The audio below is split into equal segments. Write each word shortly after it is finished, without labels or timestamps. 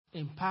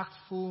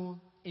Impactful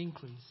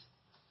increase.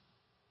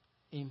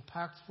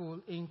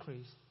 Impactful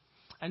increase.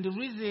 And the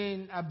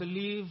reason I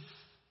believe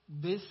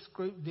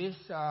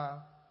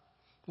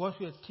what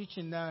we are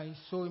teaching now is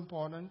so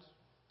important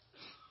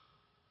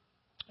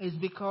is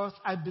because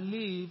I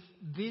believe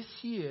this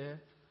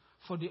year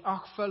for the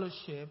Ark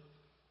Fellowship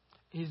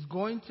is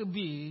going to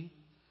be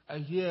a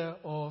year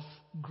of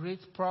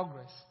great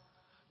progress.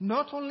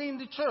 Not only in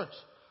the church,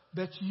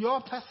 but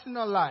your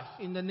personal life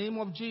in the name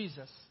of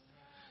Jesus.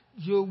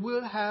 You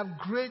will have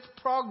great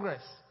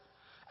progress.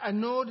 I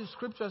know the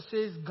scripture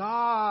says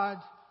God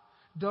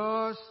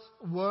does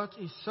what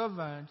his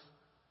servants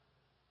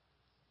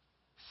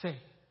say.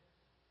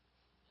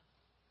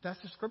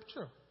 That's the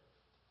scripture.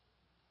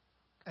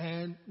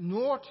 And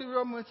no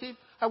ulterior motive.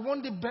 I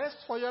want the best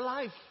for your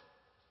life.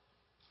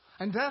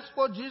 And that's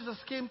what Jesus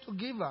came to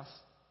give us.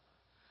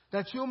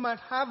 That you might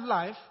have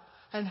life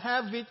and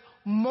have it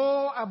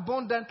more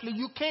abundantly.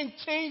 You can't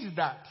change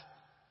that.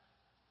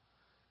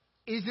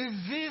 It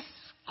exists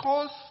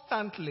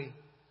constantly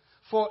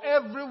for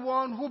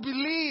everyone who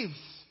believes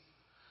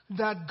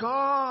that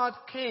God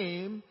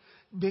came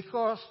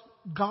because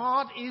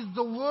God is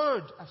the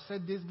Word. I've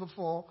said this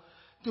before.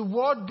 The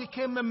Word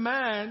became a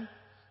man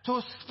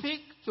to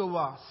speak to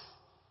us.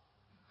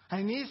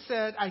 And he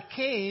said, I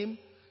came.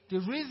 The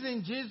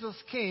reason Jesus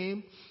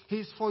came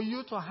is for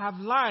you to have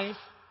life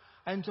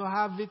and to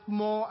have it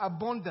more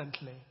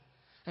abundantly.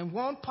 And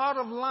one part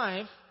of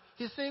life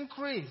is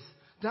increase.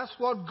 That's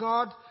what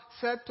God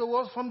said to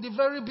us from the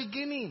very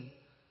beginning.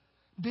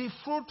 Be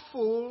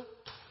fruitful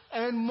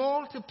and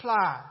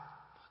multiply.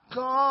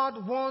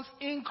 God wants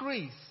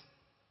increase.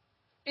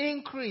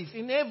 Increase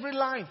in every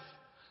life.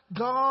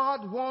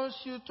 God wants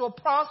you to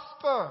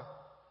prosper.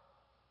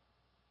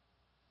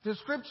 The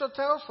scripture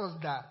tells us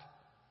that.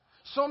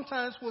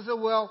 Sometimes we say,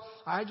 well,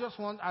 I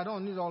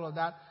don't need all of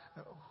that.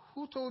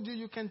 Who told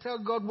you can tell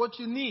God what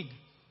you need?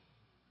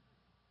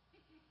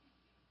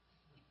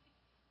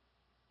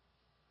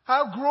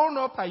 How grown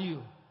up are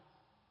you?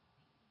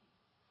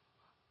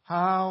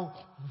 How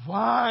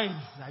wise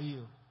are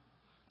you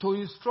to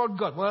instruct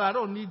God? Well, I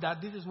don't need that.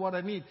 This is what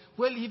I need.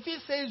 Well, if he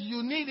says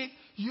you need it,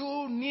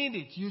 you need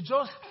it. You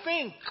just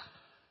think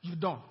you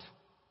don't.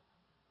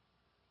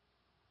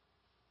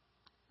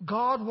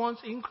 God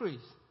wants increase.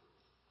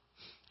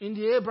 In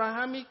the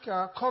Abrahamic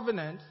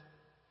covenant,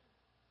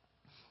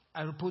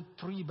 I will put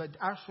 3, but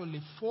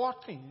actually 4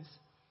 things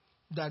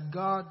that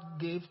God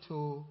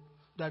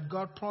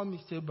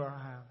promised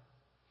Abraham.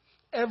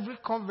 Every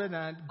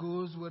covenant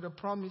goes with a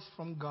promise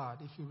from God.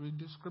 If you read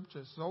the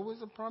scriptures, it's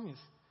always a promise.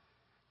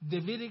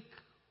 Davidic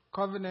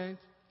covenant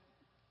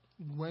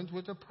went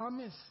with a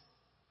promise.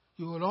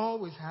 You will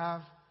always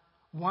have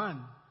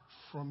one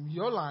from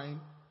your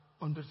line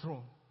on the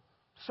throne.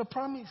 It's a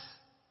promise.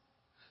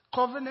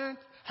 Covenant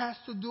has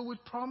to do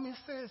with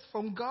promises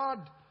from God.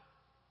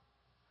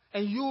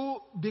 And you,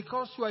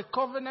 because you are a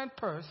covenant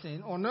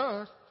person on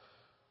earth,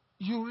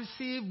 you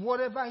receive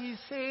whatever he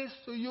says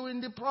to you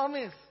in the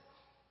promise.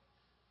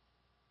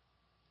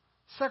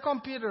 2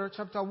 Peter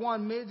chapter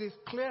 1 made it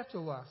clear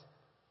to us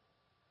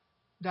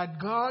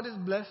that God has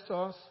blessed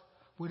us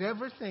with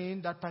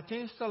everything that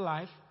pertains to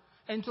life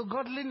and to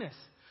godliness,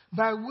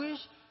 by which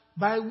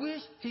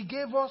he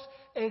gave us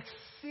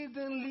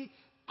exceedingly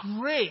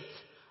great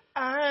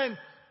and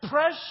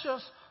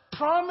precious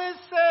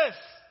promises.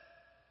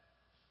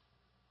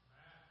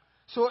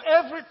 So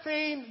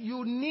everything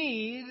you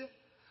need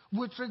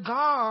with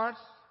regard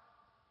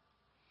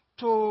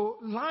to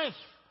life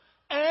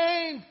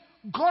and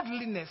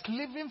godliness,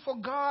 living for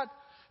God,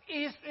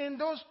 is in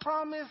those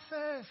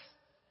promises.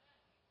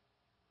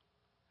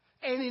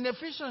 And in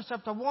Ephesians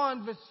chapter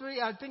 1 verse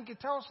 3, I think it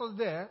tells us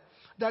there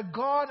that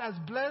God has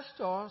blessed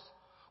us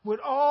with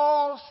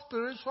all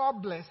spiritual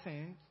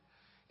blessings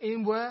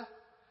in where?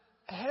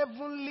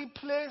 Heavenly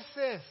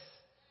places.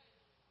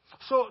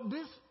 So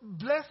these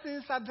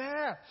blessings are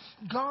there.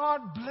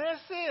 God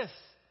blesses.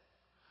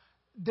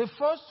 The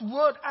first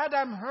word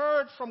Adam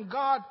heard from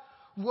God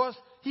was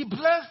he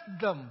blessed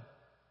them.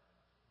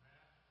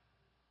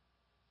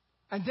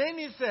 And then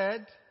he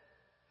said,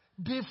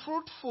 be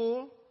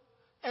fruitful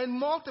and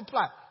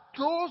multiply.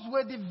 Those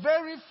were the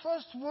very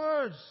first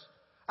words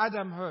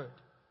Adam heard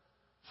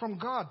from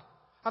God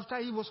after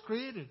he was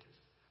created.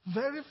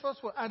 Very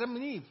first word, Adam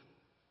and Eve.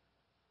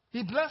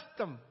 He blessed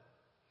them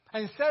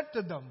and said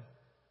to them,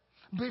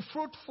 be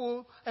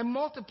fruitful and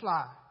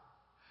multiply.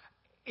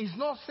 He's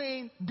not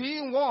saying be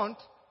in want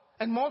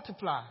and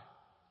multiply.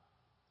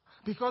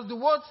 Because the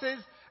word says,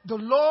 the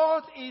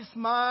Lord is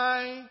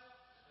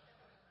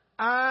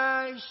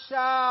I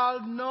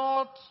shall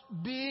not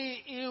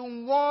be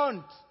in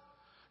want.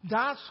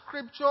 That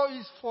scripture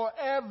is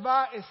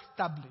forever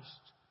established.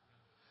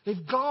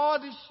 If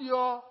God is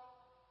your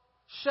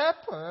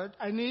shepherd,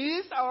 and he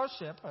is our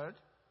shepherd,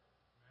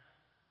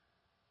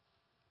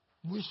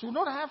 we should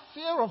not have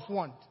fear of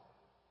want.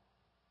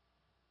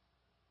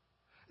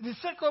 The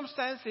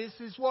circumstances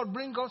is what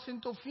brings us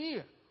into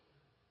fear.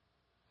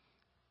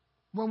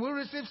 When we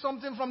receive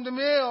something from the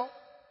mail,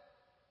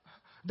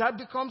 that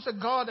becomes a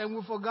God and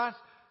we forgot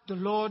The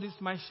Lord is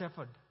my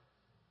shepherd.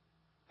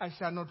 I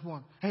shall not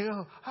want. Hey,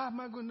 oh, how am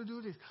I going to do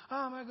this?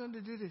 How am I going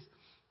to do this?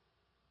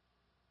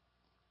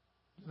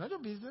 Not your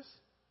business.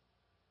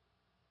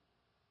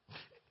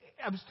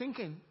 I was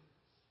thinking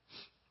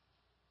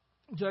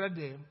the other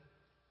day,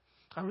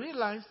 I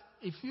realized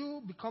if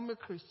you become a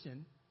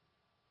Christian,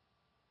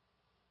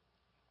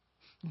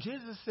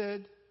 Jesus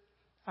said,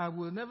 I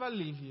will never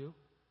leave you.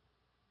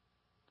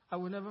 I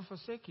will never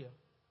forsake you.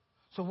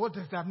 So what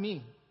does that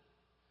mean?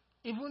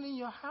 Even in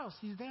your house,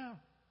 He's there.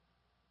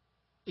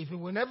 If He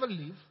will never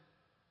leave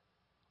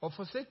or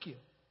forsake you.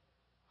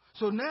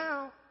 So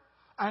now,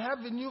 I have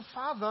a new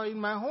father in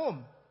my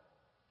home.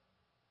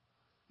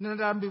 Now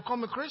that I've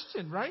become a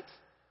Christian, right?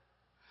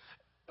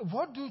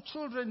 What do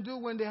children do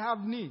when they have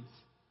needs?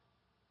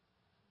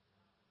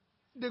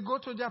 They go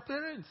to their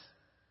parents.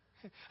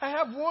 I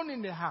have one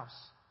in the house.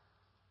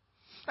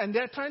 And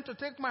they're trying to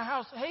take my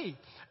house. Hey,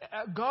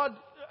 God,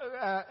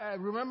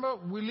 remember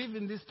we live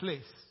in this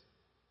place.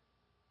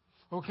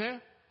 Okay?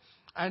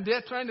 And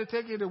they're trying to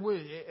take it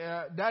away.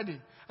 Daddy,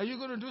 are you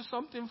going to do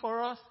something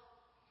for us?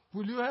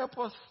 Will you help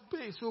us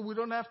pay so we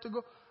don't have to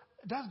go?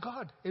 That's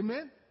God.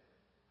 Amen?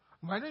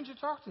 Why don't you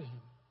talk to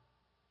Him?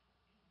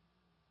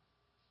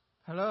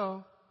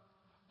 Hello?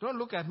 Don't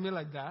look at me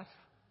like that.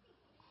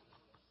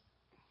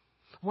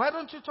 Why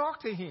don't you talk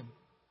to Him?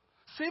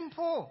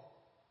 Simple.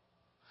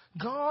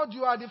 God,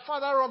 you are the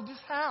father of this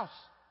house.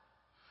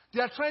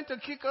 They are trying to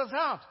kick us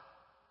out.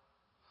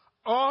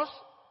 Us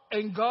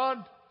and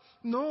God.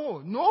 No,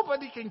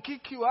 nobody can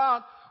kick you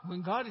out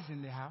when God is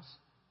in the house.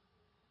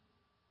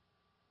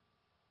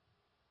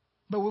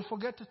 But we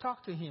forget to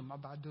talk to Him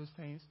about those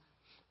things.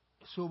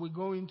 So we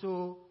go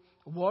into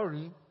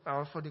worry,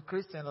 or for the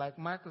Christian, like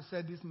Michael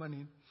said this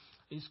morning,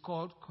 it's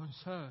called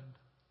concern.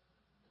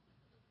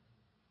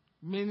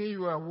 Many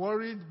you are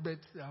worried, but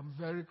I'm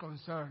very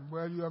concerned.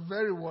 Well, you are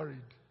very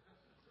worried.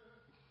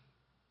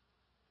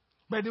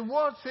 But the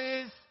word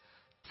says,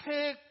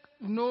 take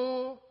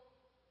no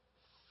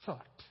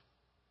thought.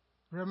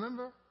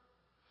 Remember?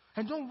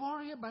 And don't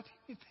worry about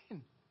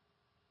anything.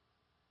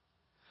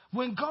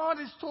 When God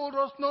has told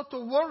us not to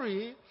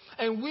worry,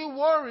 and we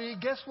worry,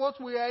 guess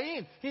what we are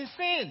in? In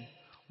sin.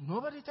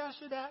 Nobody tells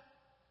you that.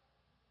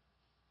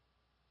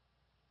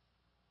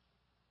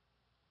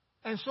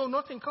 And so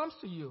nothing comes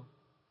to you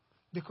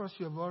because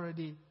you have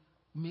already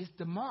missed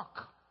the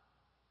mark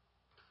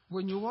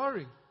when you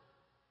worry.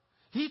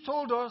 He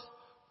told us,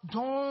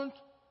 don't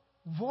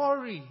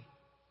worry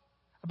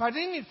about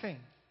anything.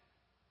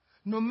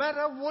 No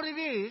matter what it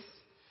is,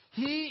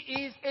 He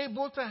is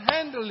able to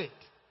handle it.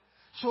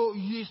 So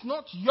it's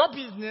not your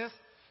business,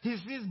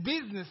 it's His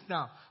business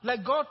now.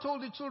 Like God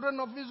told the children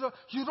of Israel,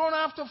 you don't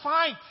have to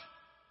fight.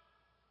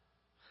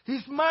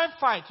 It's my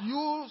fight.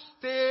 You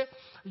stay,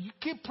 you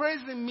keep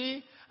praising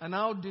me, and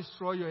I'll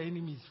destroy your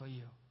enemies for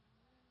you.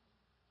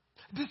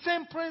 The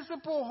same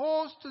principle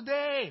holds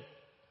today.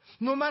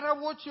 No matter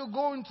what you're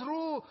going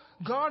through,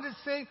 God is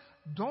saying,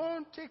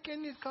 don't take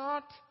any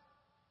thought.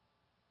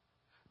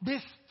 Be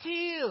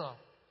still,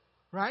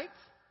 right?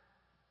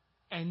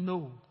 And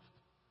know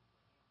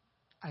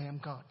I am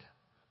God.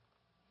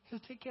 He'll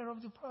take care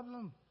of the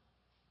problem.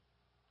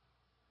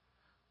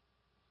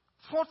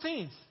 4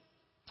 things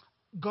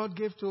God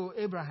gave to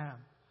Abraham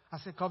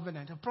as a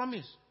covenant, a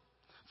promise.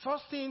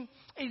 First thing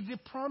is the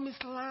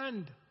promised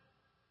land.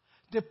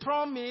 The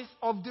promise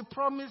of the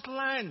promised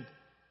land.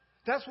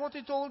 That's what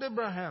He told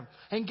Abraham.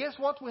 And guess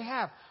what we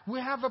have? We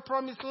have a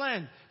promised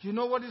land. You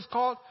know what it's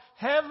called?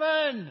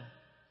 Heaven.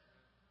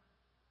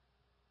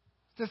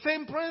 The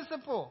same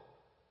principle.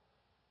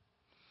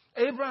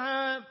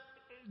 Abraham,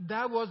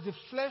 that was the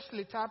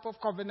fleshly type of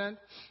covenant.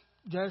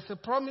 There's a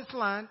promised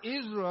land,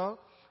 Israel,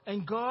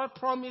 and God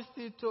promised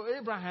it to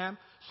Abraham.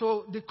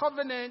 So the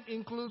covenant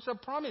includes a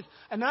promise.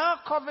 And our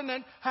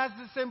covenant has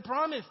the same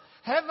promise.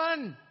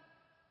 Heaven.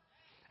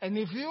 And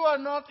if you are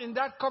not in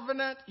that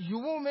covenant, you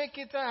won't make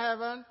it to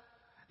heaven.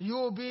 You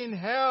will be in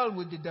hell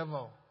with the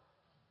devil.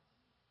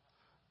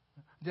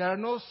 There are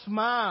no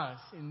smiles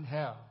in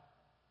hell.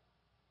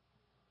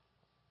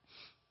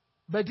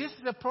 But this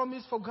is a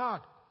promise for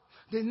God.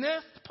 The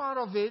next part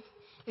of it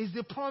is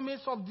the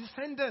promise of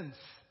descendants.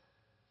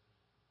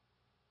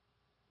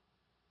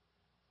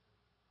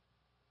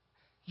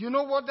 You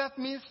know what that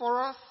means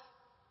for us?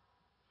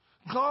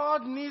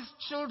 God needs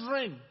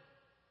children.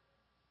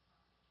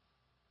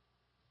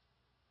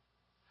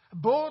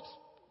 Both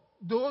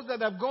those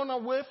that have gone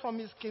away from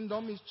His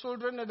kingdom, His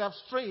children that have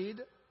strayed,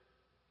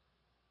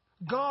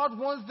 God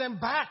wants them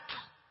back.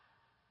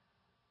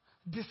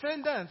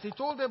 Descendants. He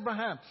told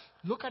Abraham,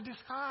 look at the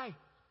sky.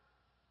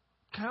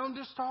 Count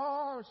the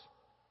stars.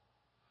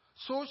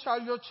 So shall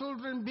your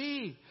children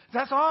be.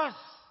 That's us.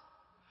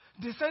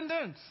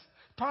 Descendants.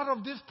 Part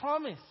of this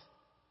promise.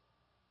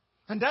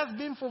 And that's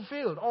been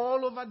fulfilled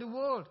all over the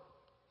world.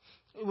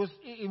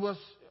 It was,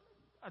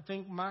 I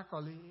think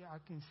Michael, I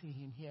can see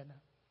him here now.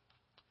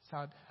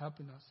 Start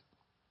helping us.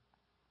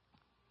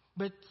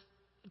 But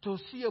to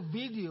see a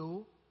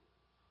video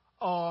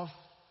of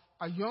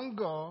a young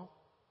girl,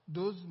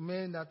 those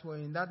men that were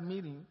in that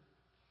meeting,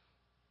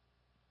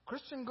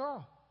 Christian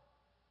girl.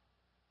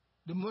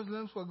 The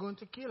Muslims were going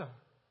to kill her.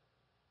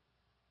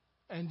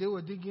 And they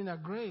were digging a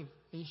grave.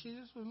 And she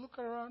just would look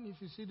around. If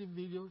you see the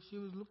video, she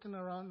was looking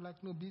around like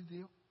no big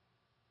deal.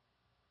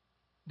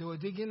 They were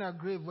digging a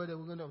grave where they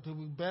were going to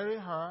bury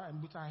her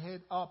and put her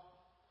head up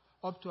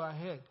to her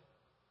head.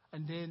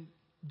 And then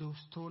they would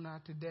stone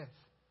her to death.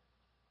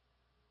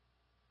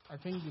 I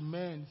think the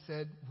men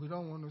said, we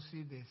don't want to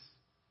see this.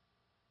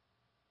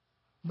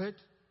 But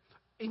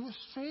it was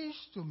strange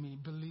to me,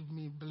 believe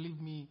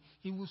me.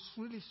 It was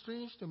really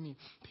strange to me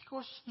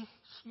because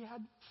she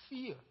had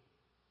fear.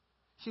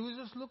 She was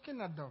just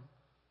looking at them.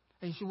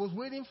 And she was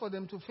waiting for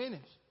them to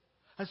finish.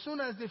 As soon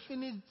as they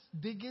finished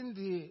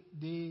digging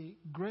the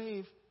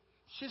grave,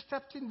 she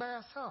stepped in by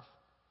herself.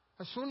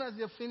 As soon as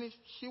they finished,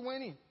 she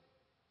went in.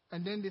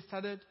 And then they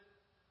started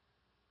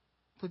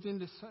putting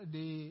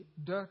the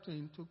dirt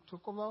in,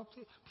 took about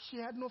it. She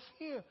had no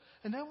fear.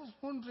 And I was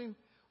wondering,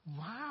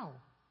 wow,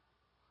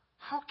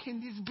 how can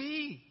this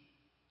be?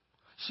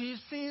 She's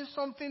seeing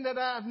something that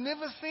I have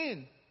never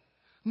seen.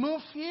 No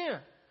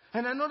fear.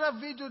 And another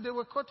video, they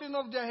were cutting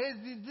off their heads.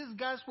 These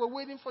guys were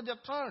waiting for their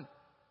turn.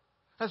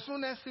 As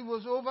soon as it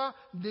was over,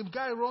 the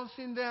guy runs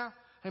in there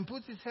and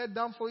puts his head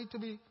down for it to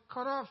be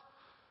cut off.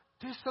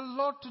 There's a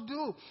lot to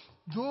do.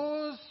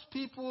 Those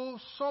people,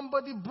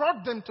 somebody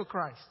brought them to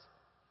Christ.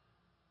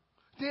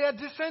 They are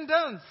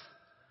descendants.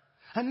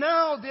 And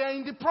now they are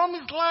in the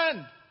promised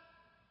land.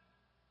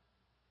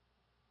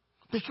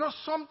 Because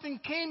something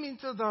came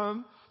into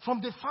them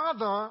from the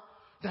Father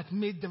that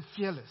made them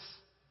fearless.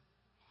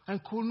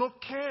 And could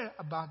not care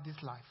about this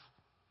life.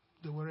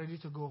 They were ready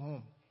to go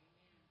home.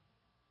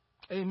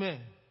 Amen.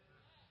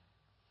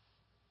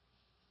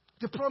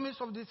 The promise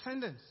of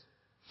descendants.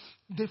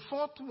 The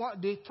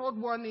third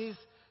one is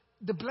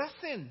the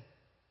blessing.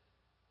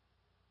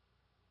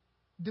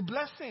 The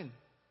blessing.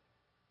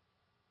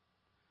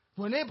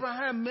 When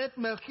Abraham met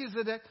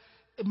Melchizedek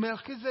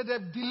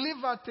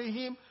delivered to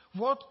him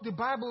what the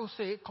Bible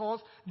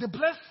calls the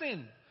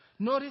blessing.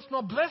 Notice,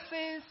 not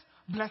blessings,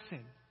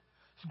 blessing.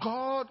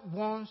 God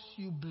wants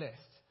you blessed.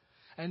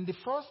 And the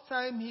first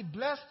time he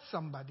blessed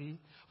somebody,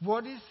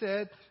 what he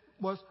said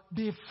was,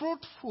 be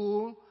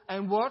fruitful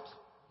and what?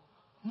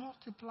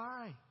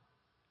 Multiply.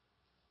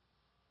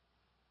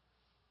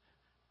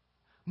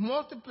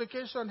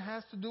 Multiplication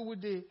has to do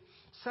with the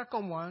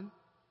second one,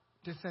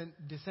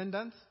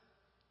 descendants.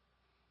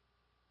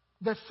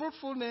 But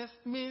fruitfulness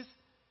means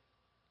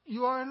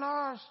you are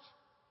enlarged.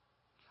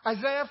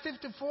 Isaiah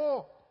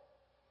 54,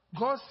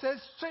 God says,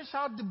 stretch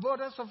out the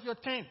borders of your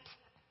tent.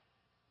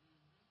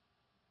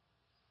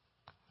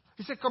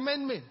 It's a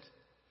commandment.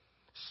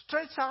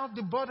 Stretch out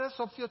the borders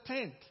of your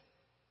tent.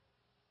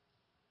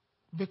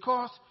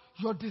 Because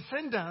your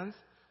descendants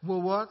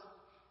will what?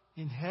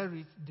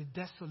 Inherit the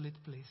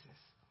desolate places.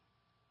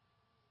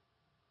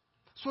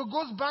 So it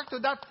goes back to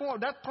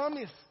that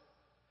promise.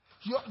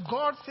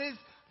 God says,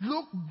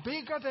 look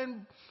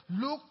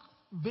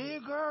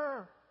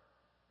bigger,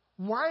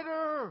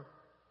 wider.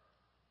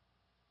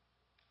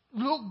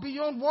 Look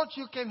beyond what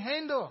you can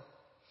handle.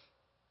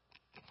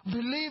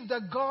 Believe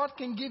that God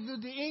can give you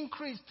the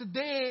increase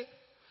today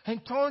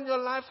and turn your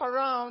life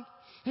around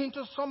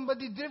into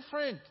somebody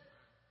different.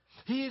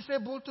 He is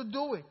able to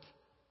do it.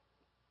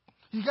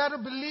 You got to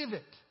believe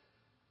it.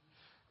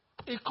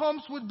 It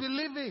comes with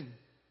believing.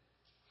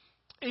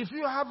 If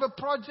you have a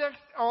project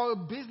or a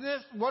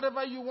business,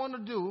 whatever you want to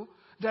do,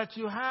 that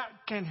you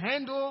can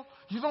handle,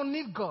 you don't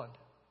need God.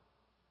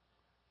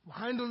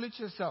 Handle it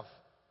yourself.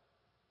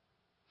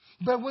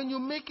 But when you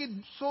make it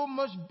so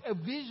much a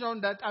vision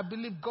that I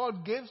believe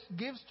God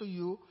gives to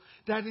you,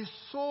 that is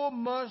so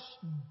much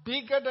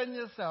bigger than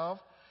yourself,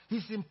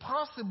 it's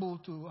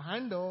impossible to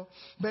handle,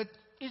 but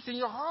it's in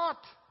your heart.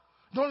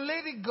 Don't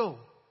let it go.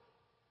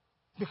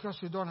 Because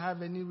you don't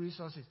have any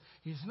resources.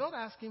 He's not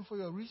asking for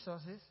your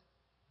resources.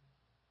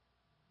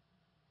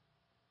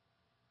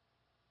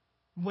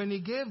 When he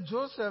gave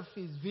Joseph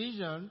his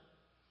vision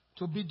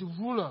to be the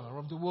ruler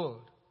of the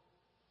world,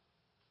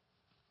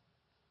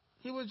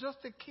 he was just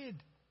a kid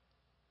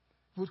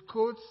with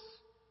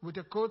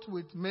a coat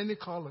with many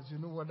colors. You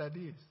know what that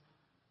is.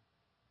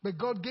 But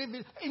God gave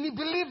it, and he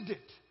believed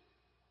it.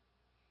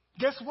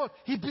 Guess what?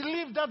 He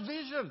believed that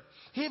vision.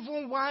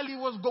 Even while he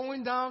was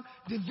going down,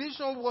 the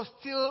vision was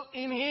still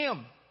in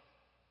him.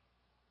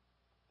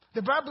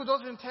 The Bible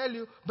doesn't tell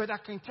you, but I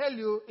can tell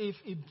you, if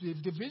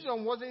the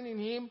vision wasn't in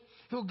him,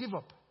 he'll give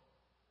up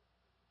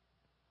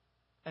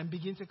and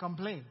begin to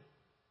complain.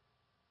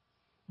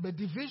 But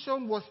the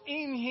vision was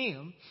in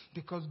him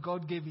because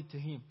God gave it to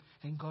him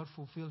and God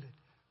fulfilled it.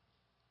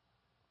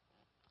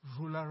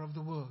 Ruler of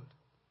the world.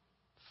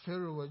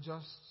 Pharaoh was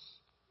just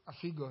a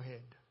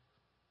figurehead.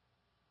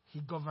 He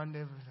governed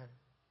everything.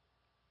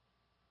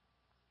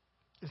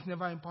 It's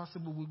never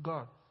impossible with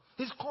God.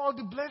 It's called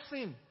the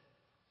blessing.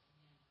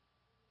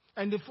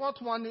 And the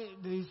fourth one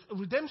is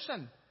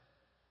redemption.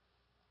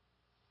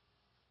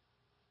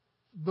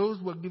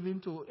 Those were given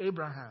to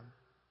Abraham.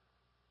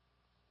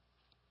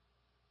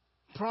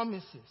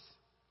 Promises.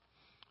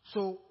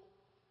 So,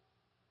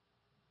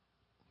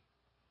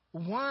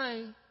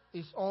 why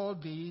is all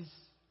these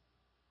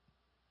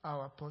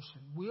our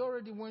portion. We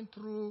already went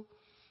through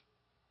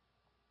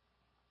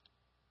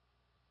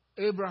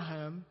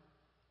Abraham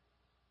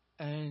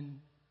and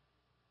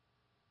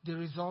the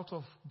result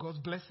of God's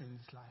blessing in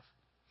his life.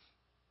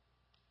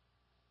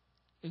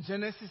 In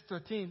Genesis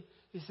 13,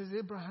 it says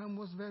Abraham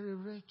was very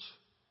rich.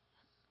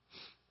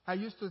 I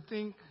used to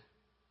think,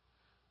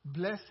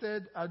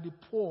 blessed are the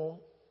poor,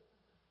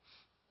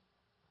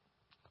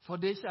 for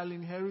they shall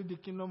inherit the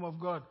kingdom of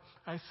God.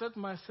 I set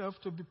myself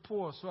to be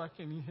poor so I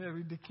can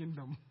inherit the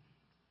kingdom.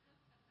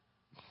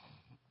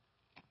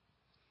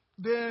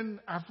 Then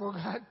I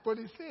forgot what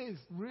it says,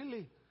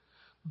 really.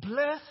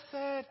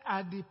 Blessed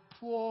are the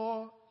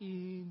poor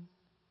in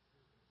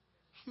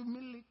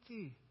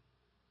humility.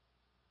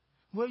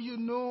 Where you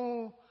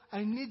know,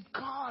 I need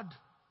God.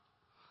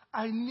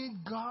 I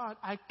need God.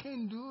 I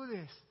can't do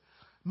this.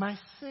 My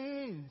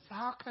sins,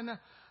 how can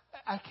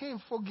I can't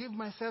forgive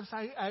myself.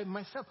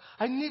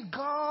 I need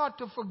God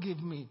to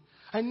forgive me.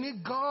 I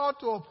need God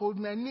to uphold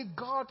me. I need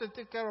God to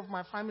take care of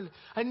my family.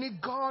 I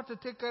need God to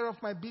take care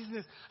of my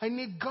business. I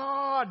need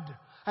God.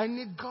 I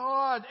need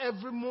God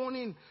every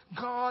morning.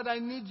 God, I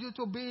need you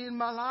to be in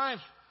my life.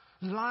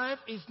 Life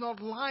is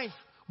not life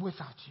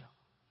without you.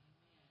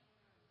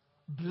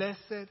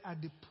 Blessed are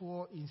the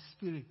poor in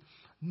spirit,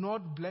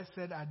 not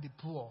blessed are the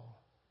poor.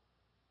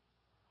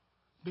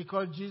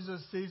 Because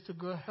Jesus says to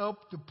go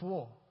help the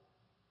poor.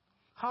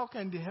 How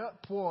can the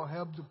poor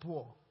help the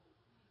poor?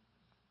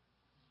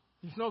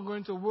 It's not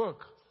going to work.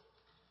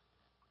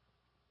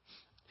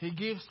 He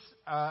gives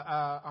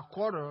a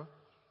quarter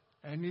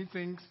and he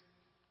thinks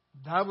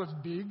that was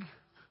big.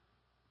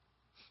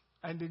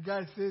 And the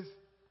guy says,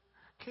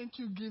 can't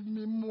you give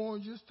me more,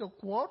 just a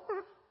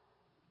quarter?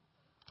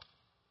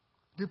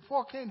 The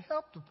poor can't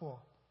help the poor.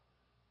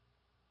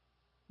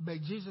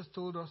 But Jesus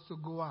told us to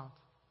go out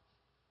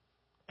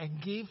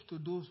and give to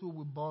those who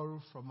will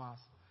borrow from us.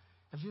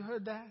 Have you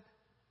heard that?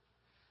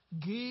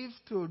 Give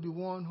to the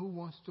one who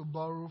wants to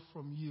borrow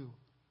from you.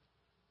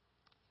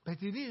 But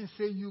he didn't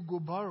say you go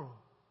borrow.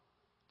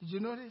 Did you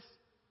notice?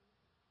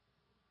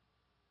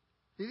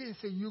 He didn't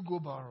say you go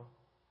borrow.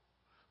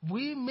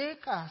 We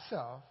make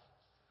ourselves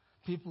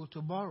people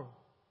to borrow.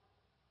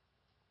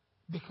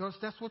 Because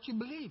that's what you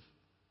believe.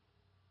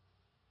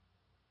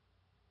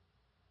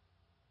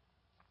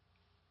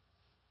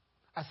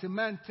 As a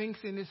man thinks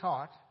in his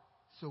heart,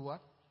 so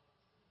what?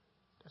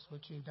 That's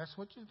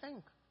what you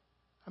think.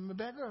 I'm a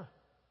beggar.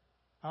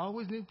 I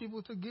always need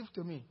people to give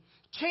to me.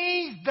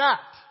 Change that.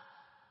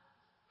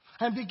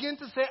 And begin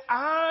to say,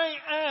 I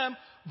am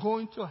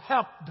going to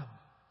help them.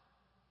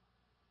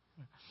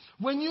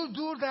 When you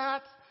do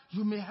that,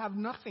 you may have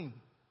nothing.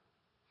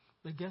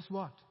 But guess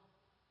what?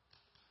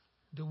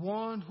 The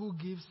one who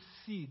gives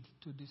seed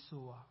to the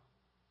sower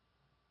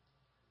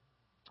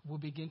will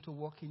begin to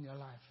work in your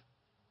life.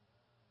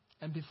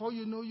 And before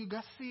you know, you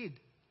got seed.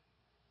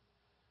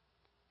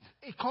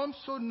 It comes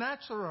so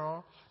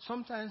natural,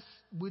 sometimes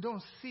we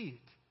don't see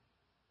it.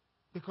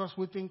 Because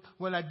we think,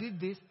 well, I did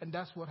this and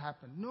that's what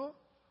happened. No,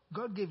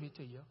 God gave it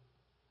to you.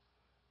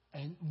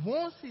 And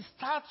once He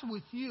starts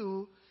with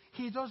you,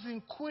 He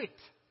doesn't quit.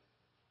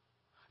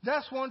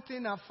 That's one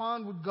thing I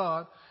found with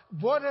God.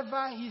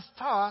 Whatever He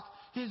starts,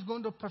 He's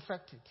going to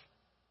perfect it.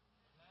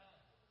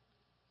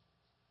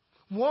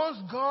 Once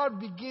God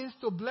begins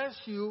to bless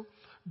you,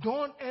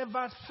 don't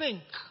ever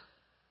think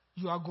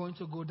you are going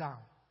to go down.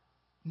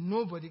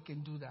 Nobody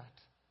can do that.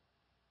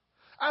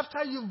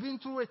 After you've been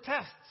through a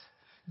test,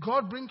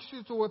 God brings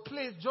you to a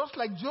place just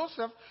like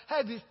Joseph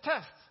had his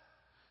test.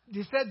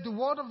 They said the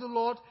word of the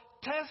Lord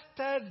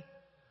tested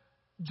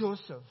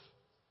Joseph.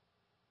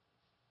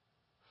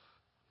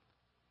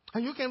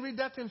 And you can read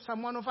that in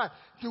Psalm 105.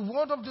 The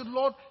word of the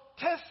Lord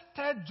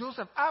tested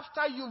Joseph.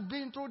 After you've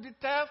been through the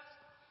test,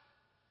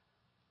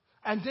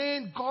 and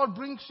then God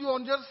brings you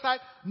on the other side,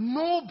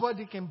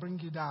 nobody can bring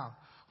you down.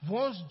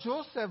 Once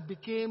Joseph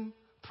became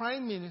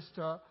prime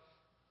minister,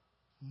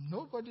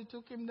 nobody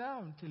took him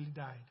down till he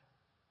died.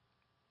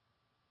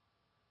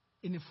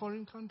 In a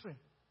foreign country.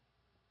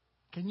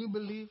 Can you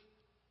believe?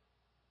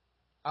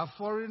 A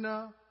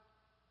foreigner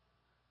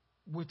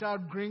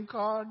without green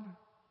card,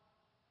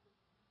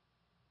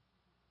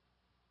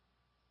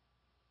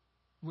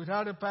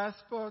 without a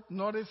passport,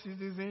 not a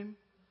citizen.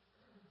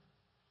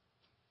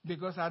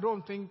 Because I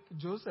don't think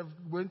Joseph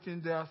went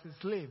in there as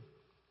a slave.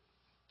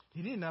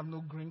 He didn't have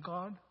no green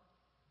card.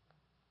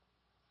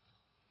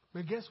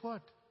 But guess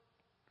what?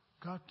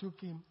 God took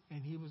him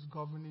and he was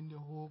governing the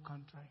whole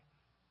country.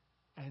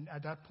 And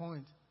at that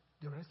point,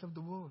 the rest of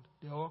the world,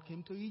 they all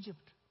came to Egypt.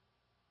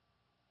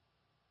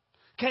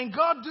 Can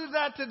God do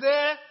that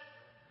today?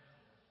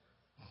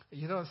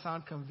 You don't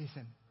sound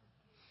convincing.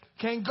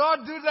 Can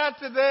God do that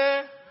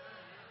today?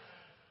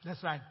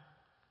 That's right.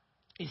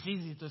 It's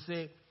easy to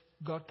say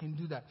God can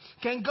do that.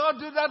 Can God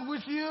do that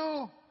with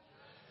you?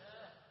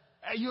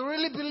 You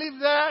really believe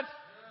that?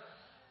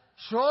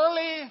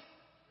 Surely?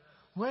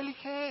 Well, He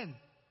can.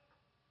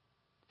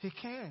 He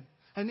can.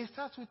 And it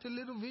starts with a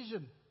little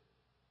vision.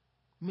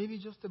 Maybe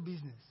just a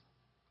business.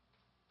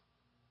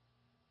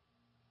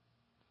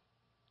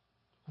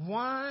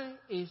 Why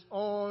is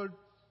all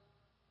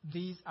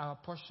these our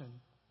portion?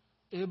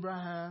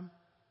 Abraham,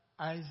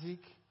 Isaac,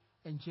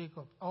 and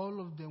Jacob, all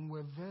of them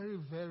were very,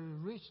 very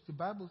rich. The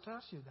Bible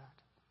tells you that.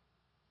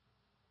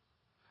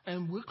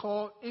 And we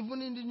call,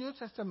 even in the New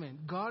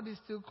Testament, God is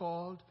still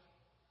called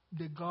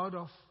the God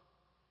of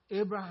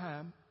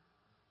Abraham,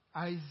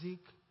 Isaac,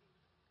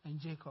 and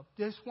Jacob.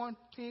 There's one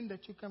thing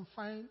that you can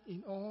find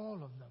in all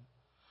of them.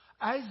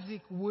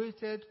 Isaac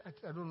waited,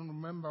 I don't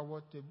remember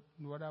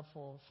whether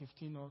for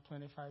 15 or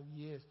 25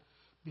 years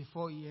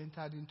before he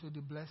entered into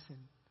the blessing.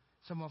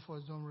 Some of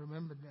us don't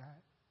remember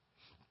that.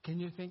 Can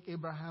you think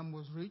Abraham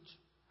was rich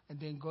and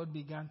then God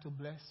began to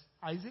bless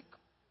Isaac?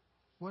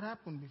 What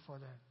happened before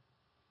that?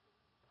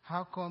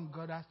 How come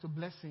God has to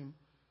bless him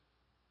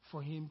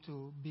for him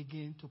to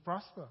begin to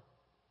prosper?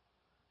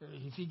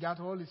 If he got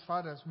all his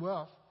father's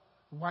wealth,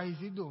 why is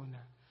he doing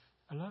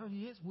that? A lot of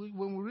years,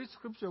 when we read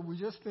scripture, we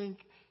just think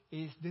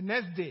it's the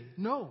next day.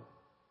 No.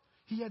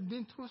 He had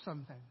been through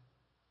something.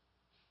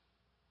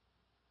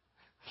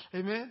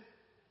 Amen?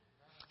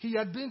 He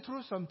had been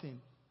through something.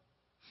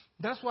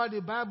 That's why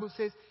the Bible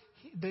says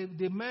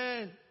the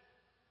man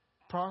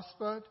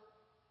prospered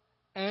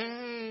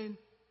and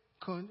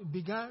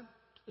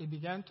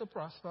began to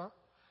prosper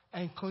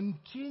and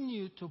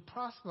continued to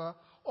prosper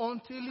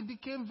until he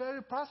became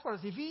very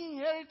prosperous. If he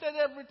inherited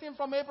everything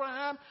from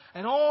Abraham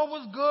and all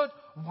was good,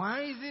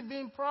 why is he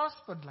being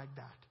prospered like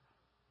that?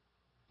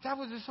 That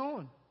was his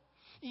own.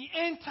 He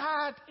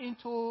entered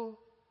into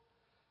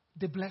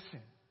the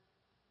blessing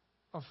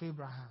of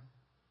Abraham.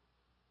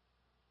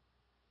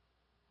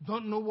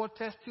 Don't know what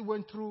test he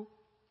went through,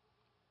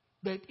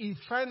 but he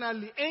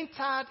finally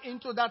entered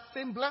into that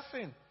same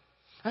blessing.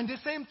 And the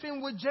same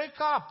thing with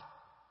Jacob.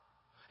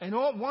 And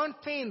one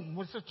thing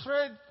was a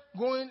trade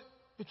going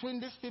between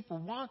these people.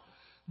 One,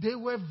 they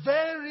were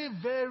very,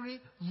 very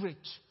rich.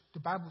 The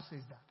Bible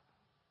says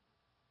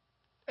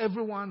that.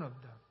 Every one of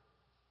them.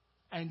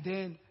 And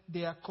then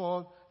they are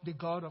called the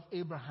God of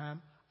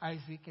Abraham,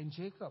 Isaac, and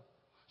Jacob.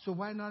 So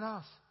why not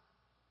us?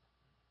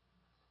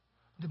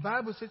 The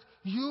Bible says,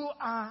 you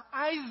are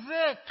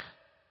Isaac.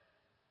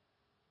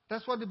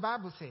 That's what the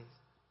Bible says.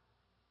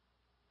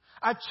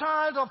 A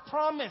child of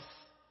promise.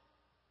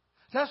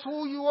 That's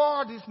who you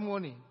are this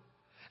morning.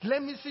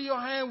 Let me see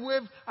your hand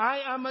wave. I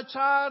am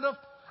Isaac.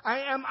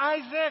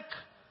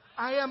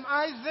 I am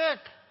Isaac.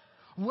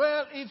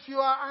 Well, if you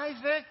are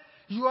Isaac,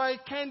 you are a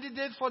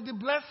candidate for the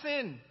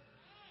blessing.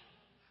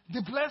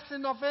 The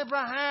blessing of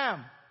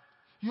Abraham.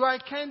 You are a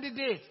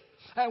candidate.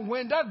 And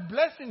when that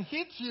blessing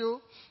hits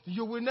you,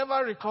 you will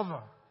never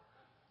recover.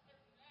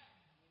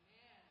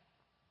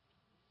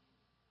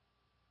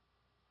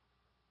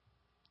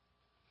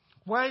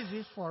 Why is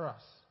it for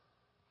us?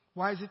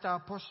 Why is it our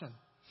portion?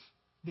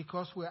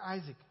 Because we're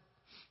Isaac.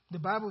 The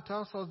Bible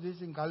tells us this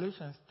in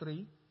Galatians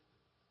 3,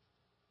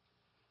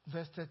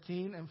 verse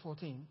 13 and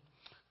 14.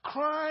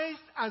 Christ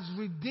has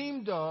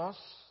redeemed us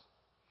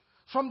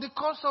from the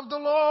curse of the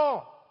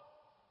law.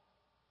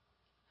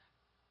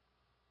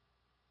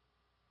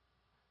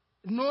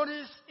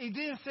 Notice it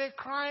didn't say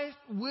Christ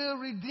will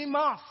redeem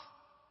us.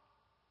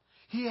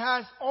 He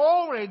has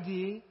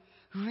already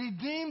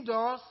redeemed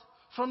us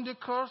from the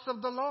curse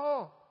of the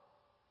law.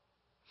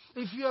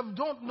 If you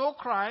don't know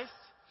Christ,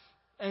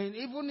 and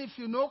even if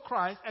you know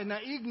Christ and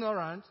are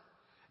ignorant,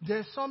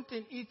 there's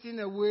something eating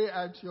away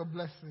at your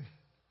blessing.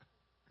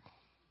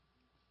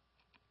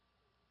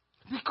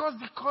 Because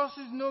the curse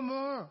is no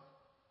more.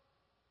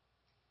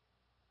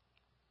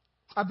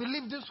 I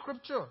believe this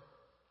scripture.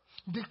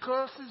 The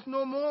curse is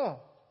no more.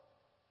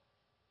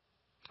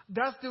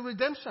 That's the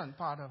redemption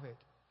part of it.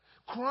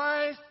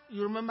 Christ,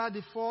 you remember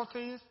the four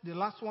things? The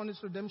last one is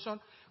redemption.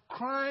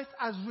 Christ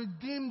has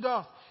redeemed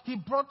us. He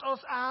brought us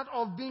out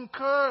of being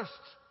cursed.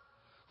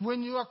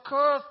 When you are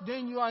cursed,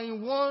 then you are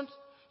in want.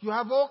 You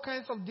have all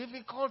kinds of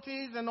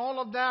difficulties and all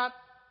of that.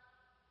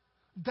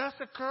 That's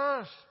a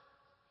curse.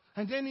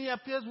 And then he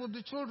appears with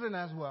the children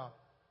as well.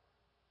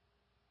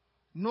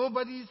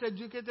 Nobody is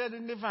educated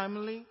in the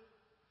family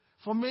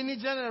for many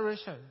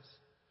generations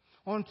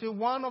until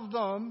one of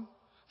them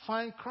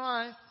find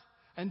Christ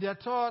and they're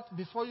taught,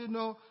 before you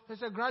know,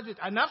 there's a graduate.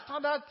 And after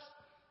that,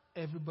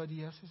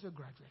 everybody else is a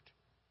graduate.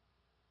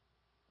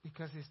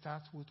 Because it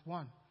starts with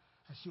one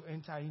as you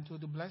enter into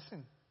the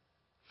blessing.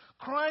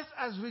 Christ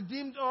has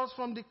redeemed us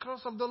from the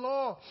curse of the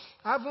law,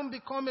 having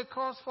become a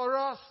curse for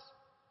us.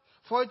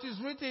 For it is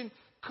written,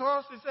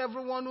 cursed is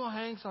everyone who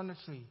hangs on a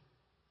tree.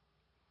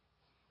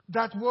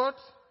 That what?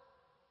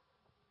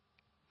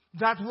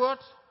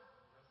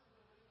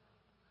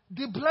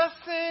 The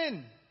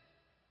blessing.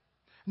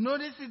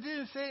 Notice it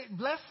didn't say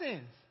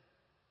blessings.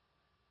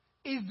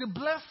 It's the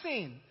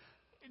blessing.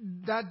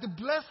 That the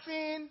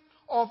blessing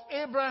of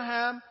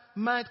Abraham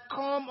might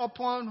come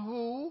upon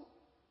who?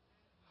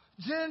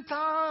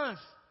 Gentiles.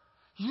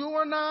 You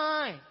and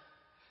I.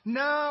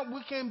 Now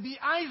we can be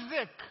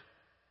Isaac.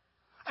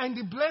 And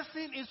the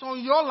blessing is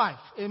on your life.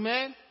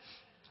 Amen.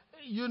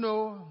 You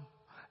know,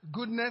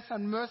 goodness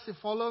and mercy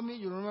follow me.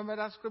 You remember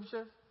that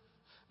scripture?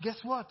 Guess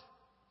what?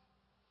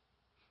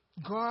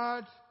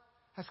 God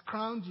has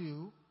crowned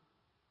you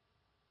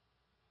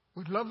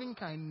with loving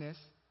kindness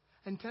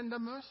and tender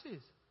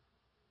mercies.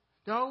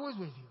 They're always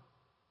with you.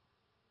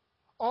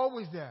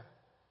 Always there.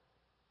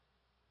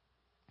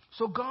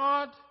 So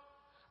God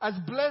has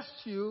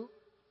blessed you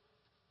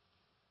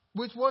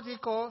with what he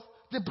calls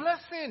the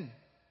blessing.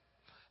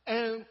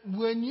 And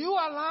when you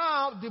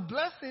allow the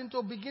blessing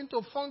to begin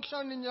to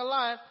function in your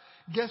life,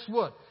 guess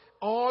what?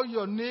 All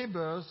your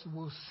neighbors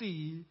will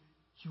see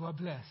you are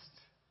blessed.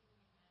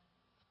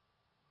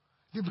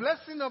 The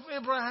blessing of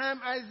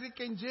Abraham, Isaac,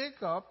 and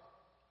Jacob,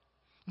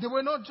 they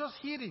were not just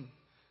hidden.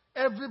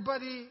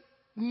 Everybody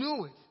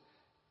knew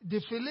it.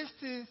 The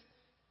Philistines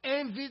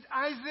envied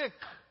Isaac.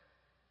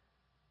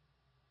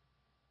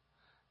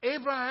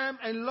 Abraham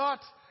and Lot,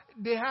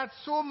 they had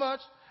so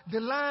much, the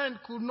land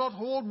could not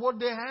hold what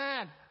they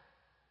had.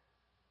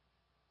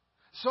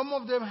 Some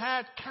of them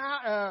had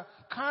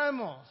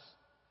camels,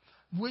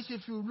 which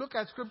if you look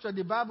at scripture,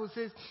 the Bible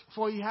says,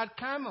 for he had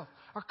camels.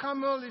 A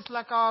camel is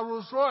like our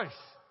Rolls Royce.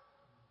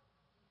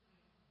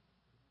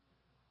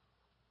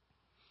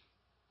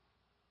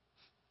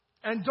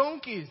 And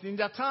donkeys in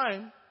that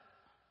time,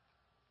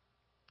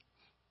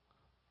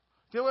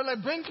 they were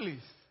like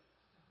Bentleys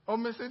or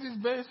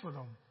Mercedes-Benz for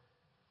them.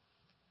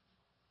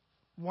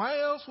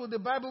 Why else would the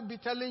Bible be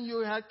telling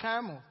you he had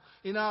camel?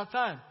 In our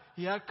time,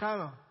 he had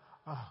camel.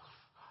 Oh,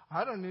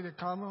 I don't need a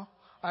camel.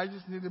 I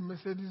just need a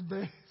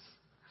Mercedes-Benz.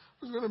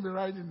 Who's going to be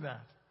riding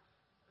that?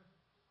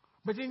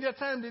 But in their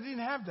time, they didn't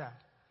have that.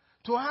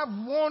 To have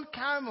one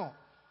camel,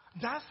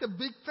 that's a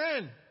big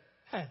thing.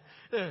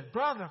 Hey,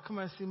 brother, come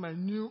and see my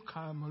new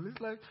camel. It's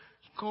like,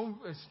 come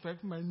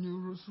expect my new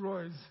Rolls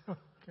Royce.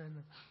 Kind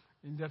of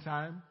in that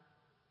time.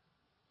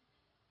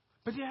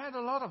 But he had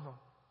a lot of them.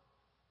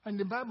 And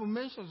the Bible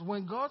mentions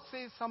when God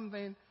says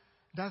something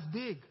that's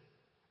big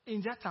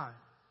in that time.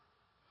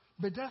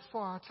 But that's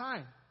for our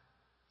time.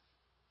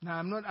 Now,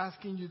 I'm not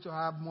asking you to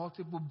have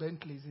multiple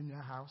Bentleys in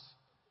your house.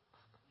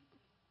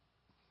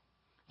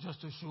 Just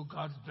to show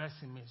God's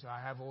blessing me. So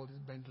I have all these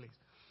Bentleys.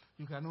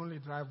 You can only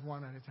drive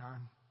one at a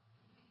time.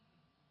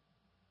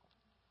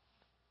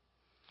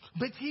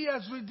 But he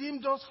has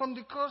redeemed us from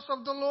the curse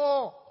of the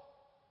law.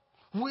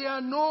 We are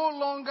no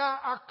longer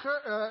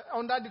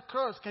under the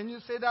curse. Can you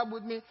say that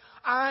with me?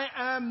 I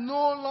am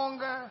no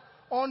longer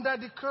under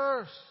the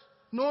curse.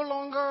 No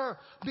longer.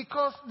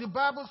 Because the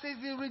Bible says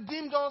he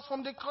redeemed us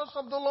from the curse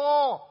of the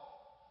law.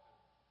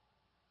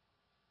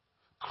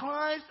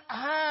 Christ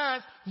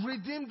has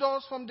redeemed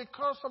us from the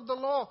curse of the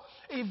law.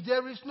 If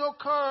there is no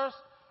curse,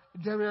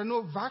 there are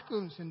no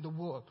vacuums in the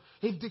world.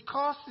 If the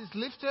curse is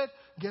lifted,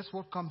 guess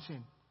what comes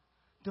in?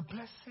 The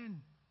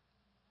blessing.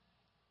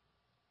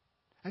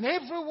 And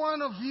every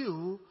one of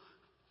you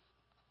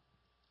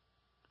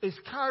is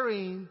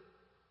carrying,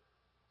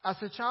 as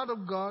a child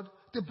of God,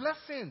 the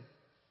blessing.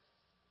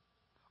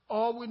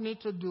 All we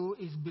need to do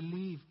is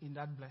believe in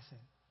that blessing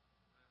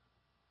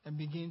and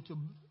begin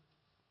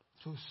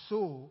to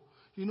sow.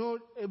 You know,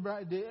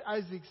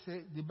 Isaac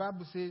said, the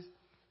Bible says,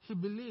 he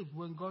believed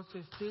when God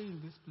says, stay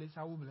in this place,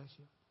 I will bless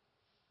you.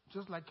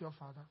 Just like your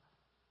father.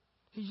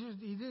 He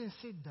didn't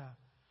sit there.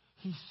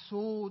 He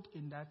sowed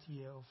in that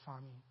year of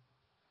famine.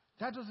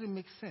 That doesn't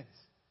make sense.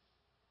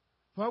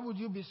 Why would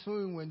you be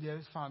sowing when there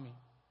is famine?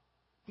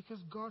 Because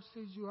God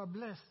says you are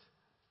blessed.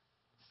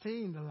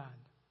 Stay in the land.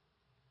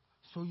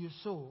 So you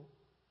sow,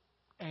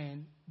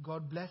 and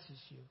God blesses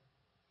you.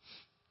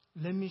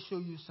 Let me show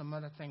you some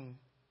other thing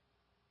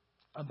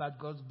about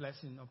God's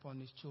blessing upon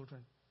his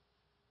children.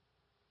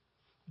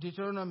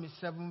 Deuteronomy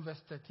 7,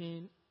 verse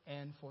 13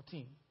 and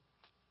 14.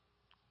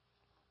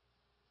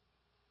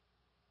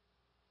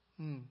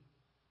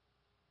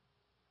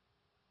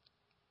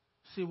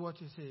 See what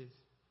he says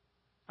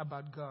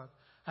about God.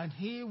 And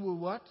he will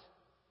what?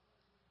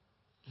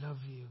 Love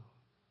you.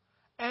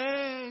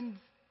 And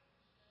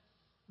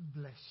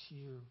bless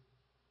you.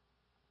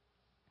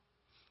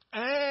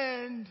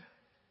 And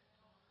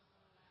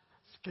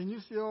can you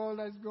see all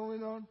that's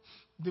going on?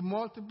 The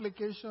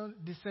multiplication,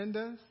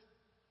 descendants,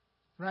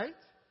 right?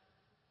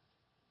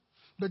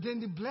 But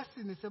then the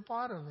blessing is a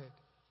part of it.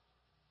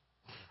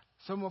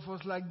 Some of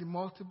us like the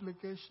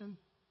multiplication,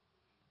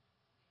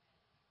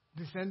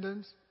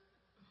 descendants.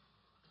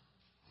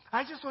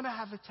 I just want to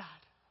have a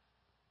child.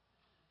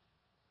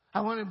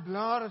 I want a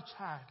lot of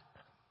child.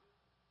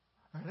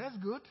 Well, that's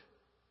good.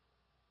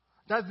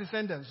 That's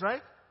descendants,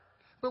 right?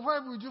 But why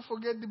would you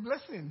forget the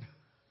blessing?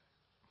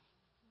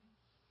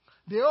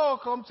 They all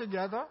come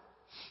together.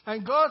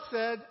 And God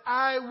said,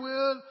 I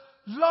will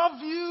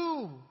love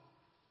you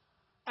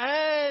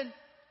and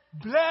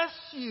bless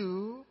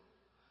you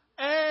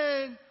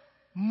and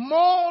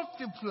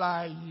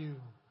multiply you.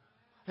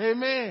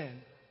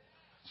 Amen.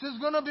 So it's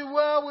going to be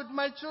well with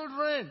my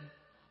children.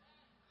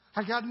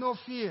 I got no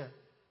fear.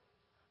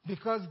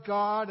 Because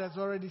God has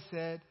already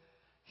said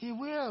he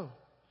will.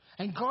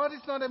 And God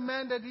is not a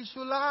man that he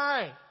should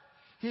lie.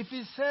 If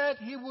he said,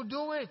 he will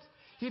do it.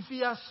 If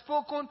he has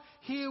spoken,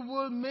 he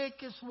will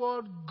make his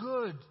word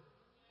good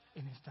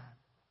in his time.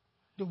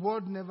 The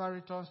word never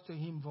returns to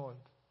him void.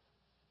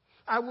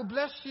 I will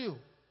bless you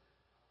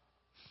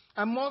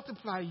and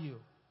multiply you.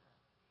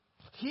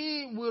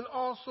 He will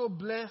also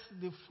bless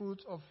the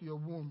fruit of your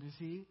womb. You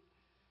see?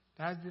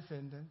 That's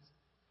descendants.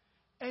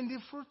 And the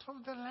fruit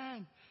of the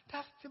land.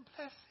 That's the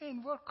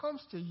blessing. What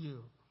comes to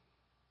you?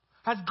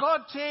 Has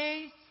God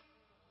changed?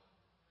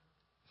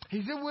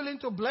 Is He willing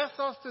to bless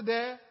us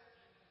today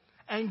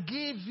and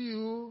give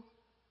you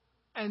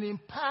an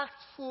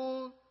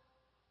impactful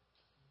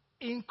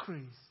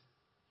increase?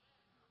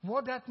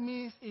 What that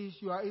means is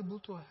you are able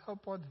to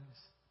help others.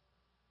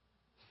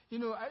 You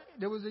know,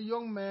 there was a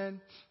young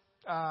man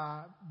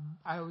I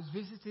was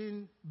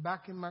visiting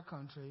back in my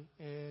country,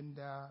 and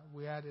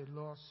we had a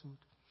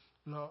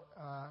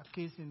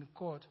case in the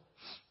court,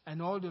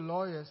 and all the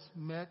lawyers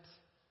met,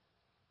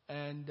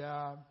 and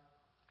I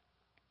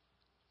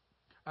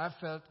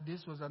felt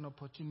this was an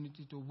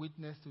opportunity to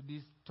witness to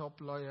these top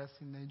lawyers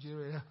in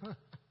Nigeria.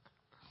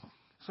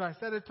 So I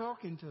started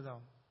talking to them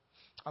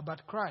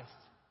about Christ.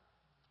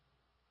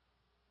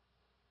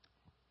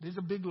 These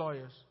are big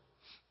lawyers.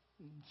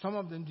 Some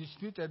of them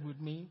disputed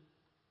with me,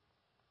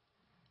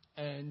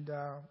 and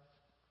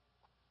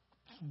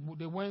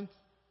they went,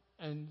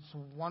 and so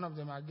one of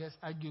them, I guess,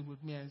 argued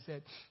with me and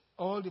said,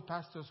 all the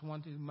pastors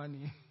want is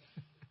money.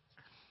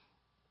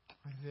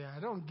 I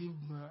don't give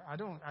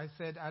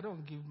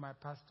my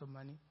pastor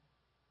money.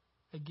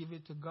 I give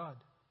it to God.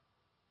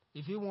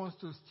 If he wants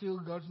to steal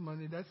God's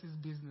money, that's his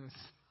business.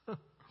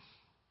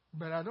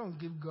 But I don't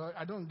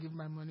give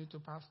my money to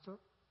pastor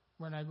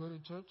when I go to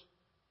church.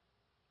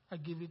 I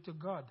give it to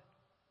God.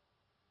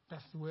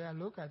 That's the way I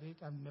look at it.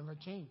 I've never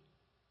changed.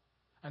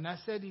 And I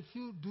said, if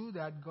you do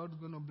that, God's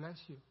going to bless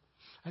you.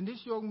 And this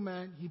young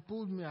man, he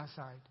pulled me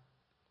aside.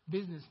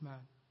 Businessman.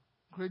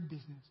 Great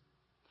business.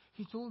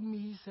 He told me,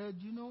 he said,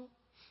 you know,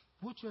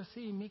 what you're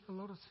saying makes a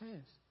lot of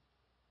sense.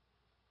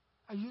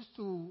 I used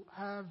to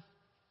have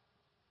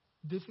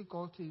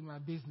difficulty in my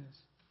business.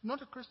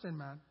 Not a Christian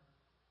man.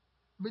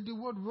 But the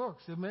word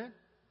works, amen?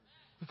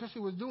 Because he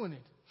was doing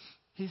it.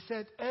 He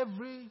said,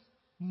 every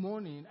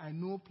morning I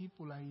know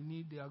people are in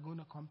need, they are going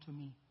to come to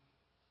me.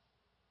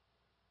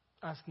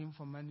 Asking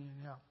for money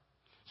and help.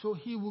 So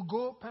he will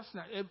go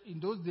personally. In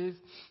those days,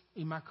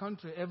 in my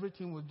country,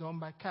 everything was done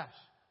by cash.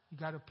 You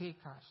got to pay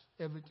cash.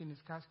 Everything is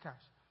cash.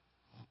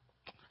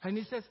 And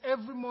he says,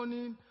 every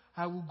morning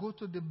I will go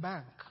to the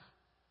bank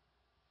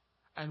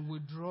and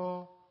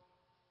withdraw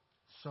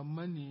some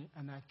money,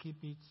 and I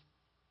keep it.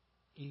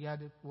 He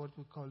had what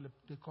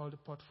they call the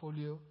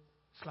portfolio.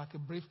 It's like a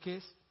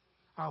briefcase.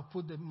 I'll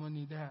put the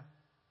money there.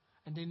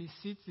 And then he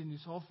sits in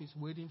his office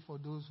waiting for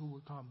those who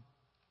will come.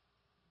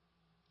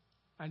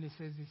 And he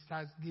says he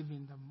starts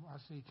giving them.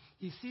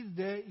 He sits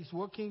there, he's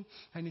working,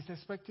 and he's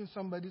expecting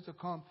somebody to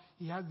come.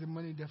 He has the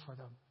money there for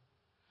them.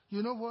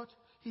 You know what?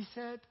 He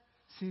said,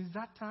 since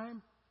that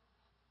time,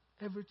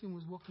 everything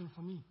was working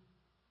for me.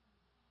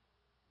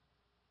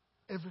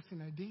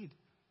 Everything I did.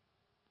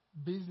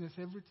 Business,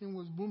 everything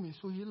was booming.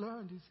 So he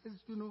learned. He says,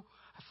 you know,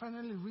 I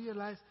finally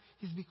realized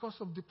it's because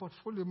of the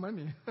portfolio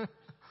money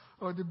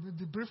or the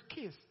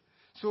briefcase.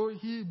 So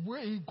he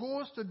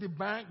goes to the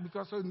bank,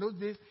 because in those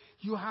days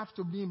you have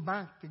to be in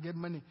bank to get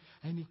money.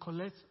 And he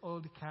collects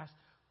all the cash,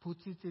 puts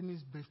it in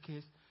his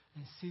briefcase,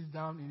 and sits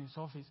down in his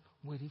office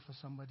waiting for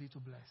somebody to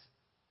bless.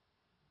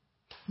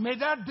 May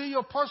that be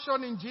your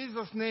portion in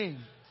Jesus' name.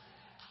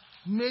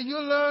 May you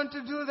learn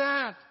to do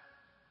that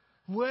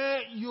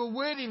where you're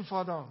waiting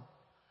for them,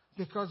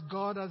 because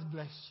God has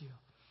blessed you.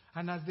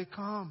 And as they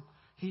come,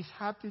 He's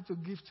happy to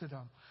give to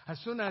them. As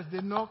soon as they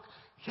knock,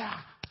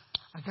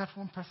 I got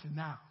one person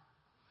now.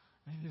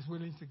 And He's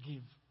willing to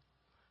give.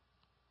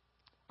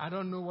 I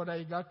don't know whether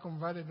he got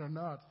converted or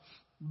not,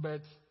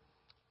 but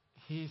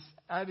his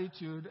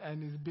attitude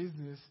and his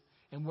business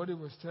and what he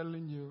was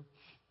telling you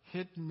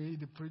hit me,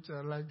 the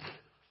preacher, like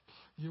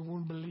you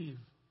won't believe.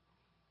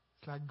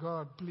 It's like,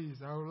 God, please,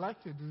 I would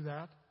like to do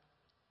that.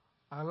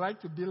 I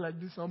like to be like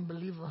this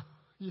unbeliever,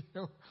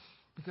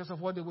 because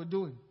of what they were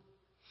doing.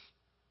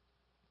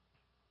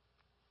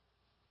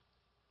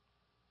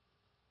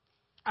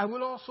 I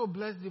will also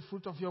bless the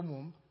fruit of your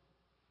womb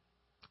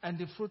and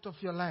the fruit of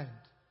your land,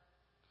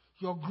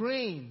 your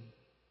grain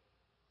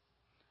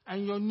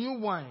and your new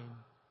wine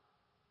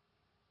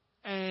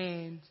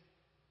and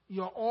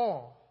your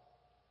oil,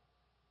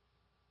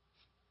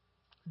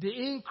 the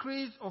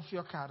increase of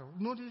your cattle.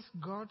 Notice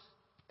God,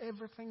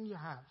 everything you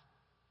have,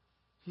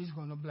 He's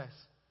going to bless.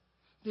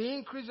 The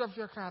increase of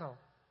your cattle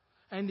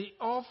and the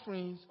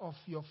offerings of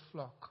your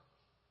flock,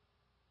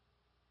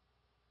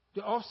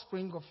 the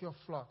offspring of your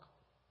flock,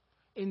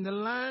 in the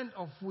land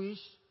of which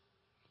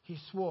He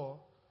swore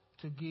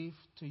to give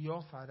to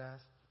your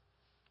fathers,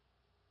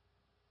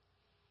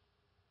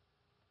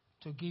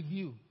 to give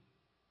you.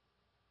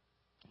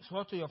 He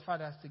swore to your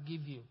fathers to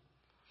give you.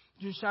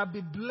 You shall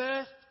be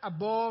blessed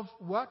above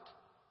what?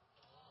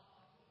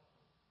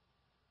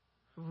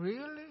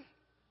 Really?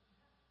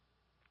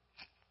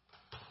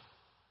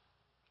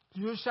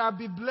 You shall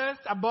be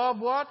blessed above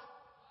what?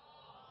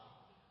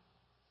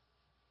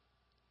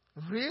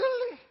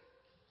 Really?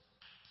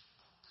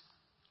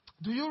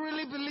 Do you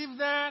really believe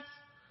that?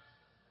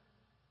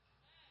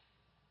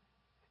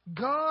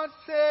 God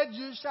said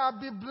you shall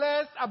be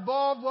blessed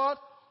above what?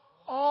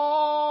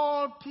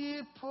 All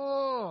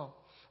people.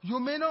 You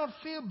may not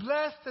feel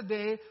blessed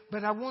today,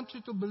 but I want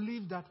you to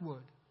believe that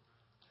word.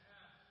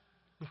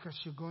 Because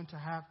you're going to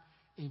have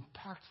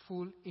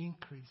impactful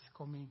increase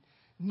coming.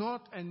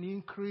 Not an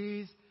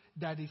increase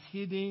that is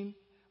hidden,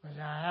 but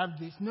I have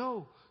this.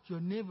 No, your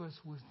neighbors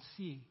will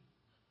see.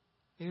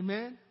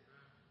 Amen?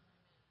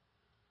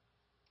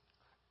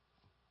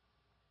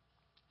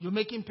 You're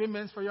making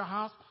payments for your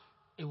house,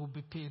 it will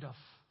be paid off.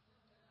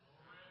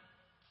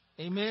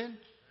 Amen?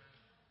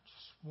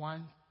 Just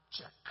one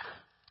check.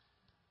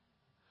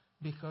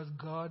 Because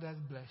God has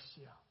blessed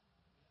you.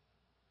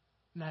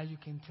 Now you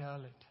can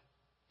tell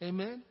it.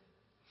 Amen?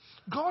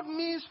 God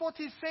means what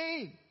He's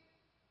saying.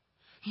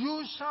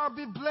 You shall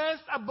be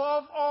blessed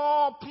above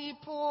all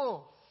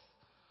people.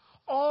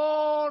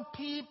 All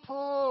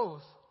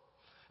peoples.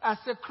 As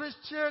a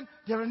Christian,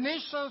 there are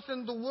nations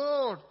in the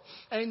world.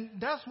 And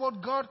that's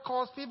what God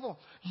calls people.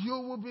 You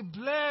will be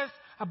blessed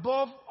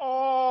above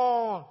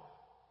all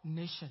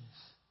nations.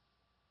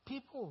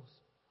 Peoples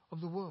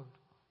of the world.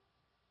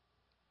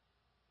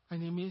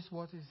 And He means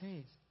what He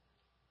says.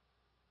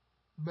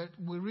 But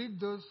we read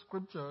those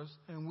scriptures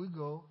and we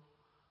go,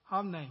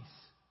 how nice.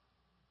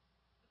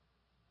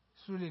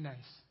 It's really nice.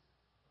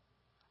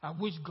 I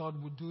wish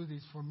God would do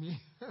this for me.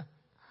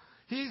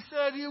 He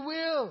said He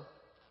will.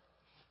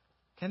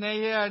 Can I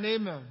hear an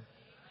amen? Amen?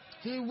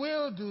 He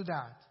will do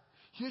that.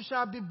 You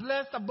shall be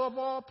blessed above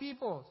all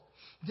peoples.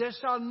 There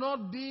shall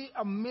not be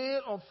a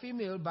male or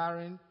female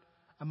barren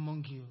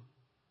among you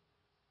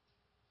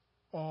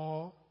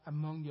or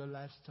among your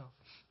livestock.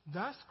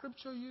 That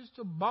scripture used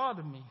to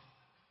bother me.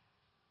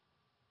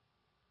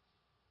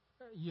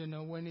 You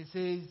know, when it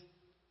says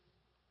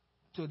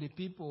to the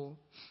people,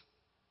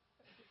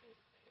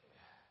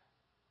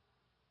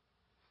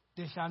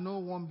 there shall no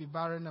one be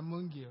barren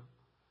among you.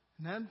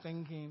 And I'm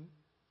thinking,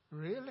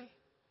 really?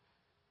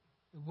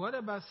 What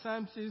about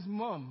Samson's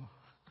mom?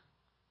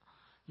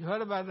 You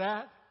heard about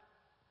that?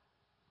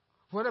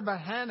 What about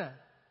Hannah,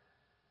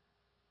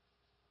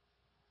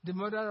 the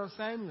mother of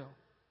Samuel?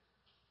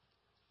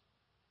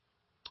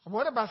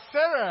 What about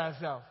Sarah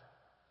herself?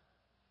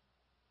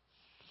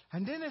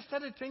 And then I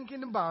started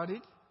thinking about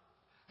it,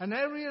 and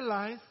I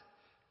realized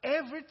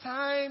every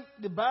time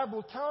the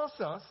Bible tells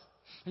us,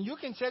 and you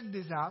can check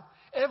this out,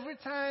 every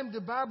time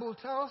the Bible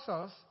tells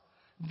us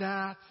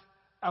that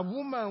a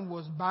woman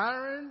was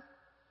barren,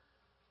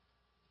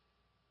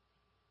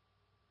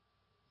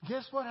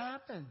 guess what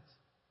happens?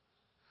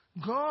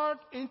 God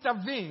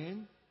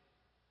intervened,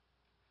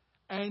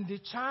 and the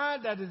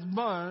child that is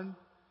born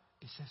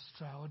is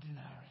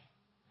extraordinary.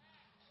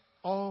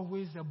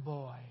 Always a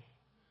boy.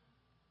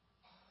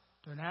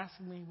 Don't ask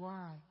me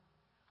why.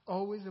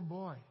 Always a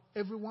boy.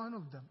 Every one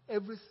of them.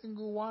 Every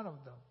single one of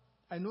them.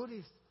 I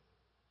noticed.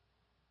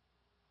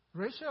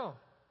 Rachel,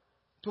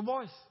 2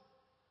 boys.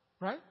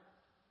 Right?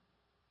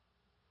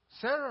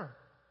 Sarah,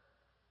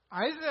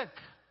 Isaac,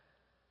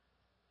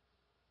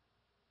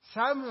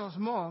 Samuel's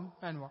mom,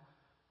 and what?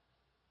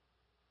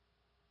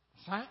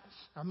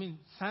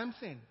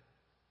 Samson's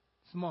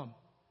mom.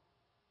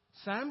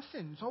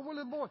 Samson, it's always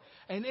a boy.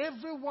 And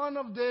every one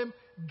of them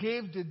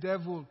gave the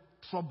devil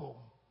trouble.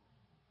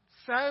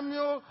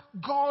 Samuel,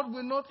 God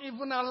will not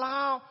even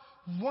allow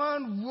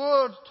one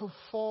word to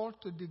fall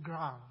to the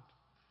ground.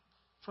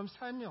 From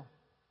Samuel.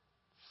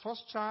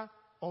 First child,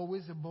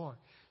 always a boy.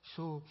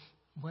 So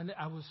when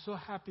I was so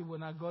happy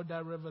when I got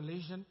that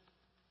revelation,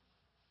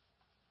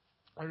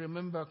 I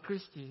remember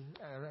Christy,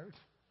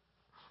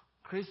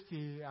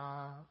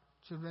 our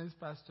children's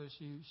pastor,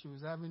 she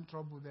was having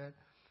trouble there.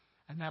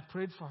 And I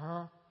prayed for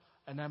her,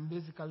 and I'm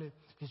basically,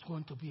 it's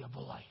going to be a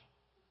boy.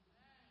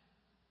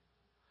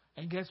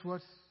 And guess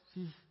what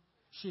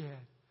she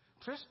had?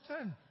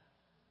 Tristan,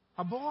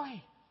 a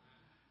boy.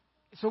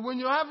 So when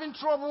you're having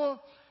trouble,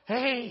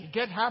 hey,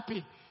 get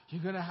happy.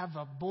 You're going to have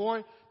a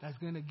boy that's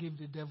going to give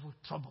the devil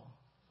trouble.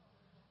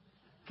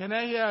 Can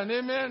I hear an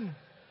amen?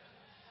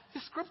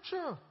 It's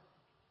scripture.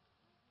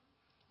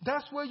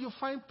 That's where you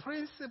find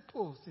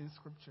principles in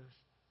scriptures.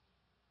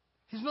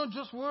 It's not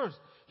just words.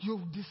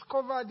 You've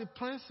discovered the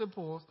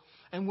principles,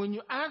 and when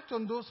you act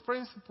on those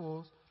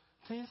principles,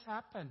 things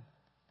happen.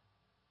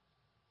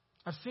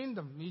 I've seen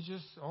them. It's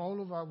just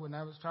all over when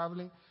I was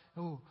traveling.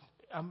 Oh,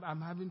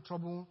 I'm having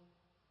trouble.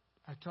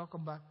 I talk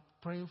about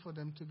praying for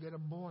them to get a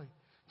boy.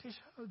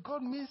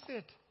 God means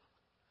it.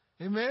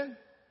 Amen?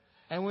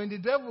 And when the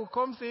devil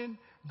comes in,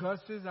 God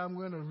says, I'm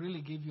going to really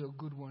give you a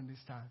good one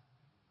this time.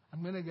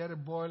 I'm going to get a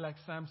boy like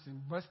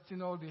Samson,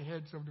 busting all the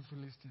heads of the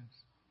Philistines.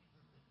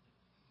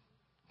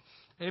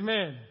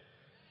 Amen.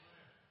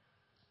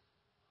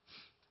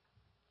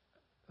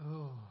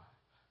 Oh,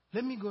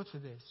 let me go to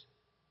this.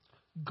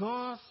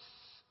 God's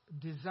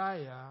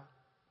desire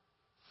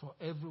for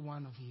every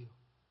one of you.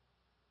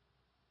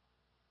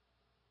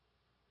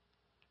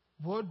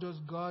 What does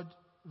God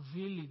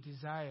really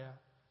desire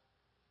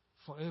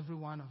for every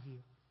one of you?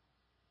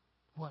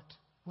 What?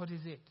 What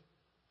is it?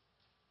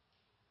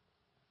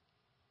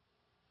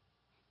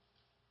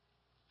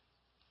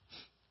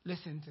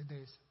 Listen to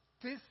this.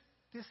 This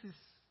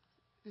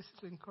is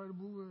an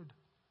incredible word.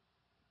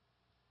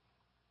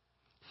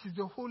 It's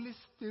the Holy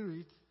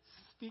Spirit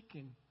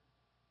speaking.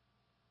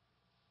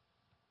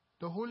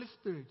 The Holy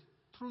Spirit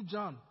through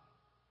John.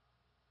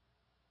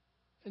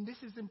 And this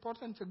is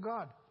important to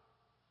God.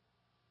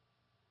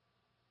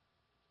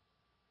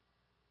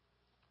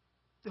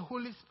 The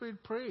Holy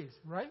Spirit prays,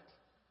 right?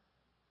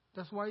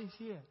 That's why He's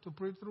here, to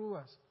pray through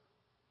us.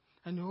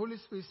 And the Holy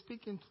Spirit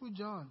speaking through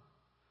John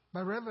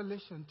by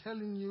revelation,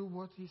 telling you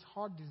what His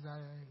heart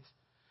desire is.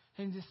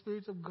 And the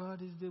Spirit of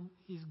God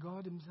is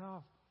God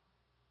Himself.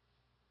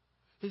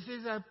 He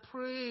says, I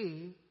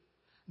pray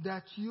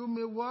that you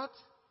may what?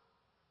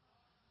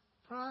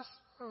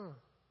 Prosper.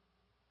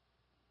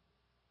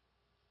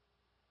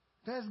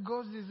 That's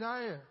God's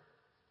desire.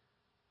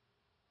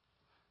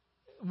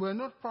 We're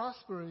not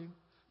prospering,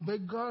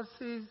 but God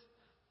says,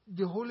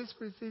 the Holy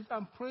Spirit says,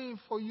 I'm praying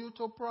for you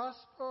to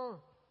prosper.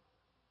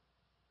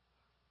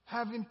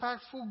 Have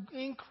impactful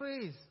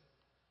increase.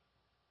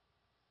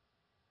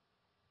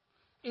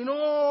 In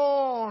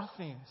all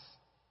things.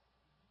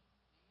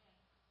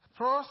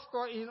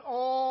 Prosper in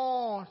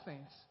all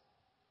things.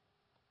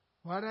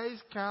 Whether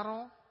it's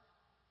cattle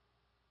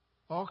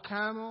or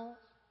camel,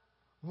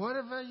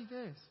 whatever it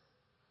is.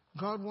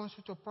 God wants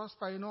you to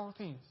prosper in all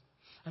things.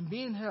 And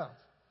be in health,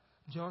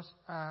 just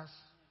as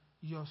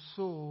your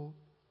soul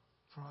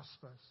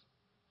prospers.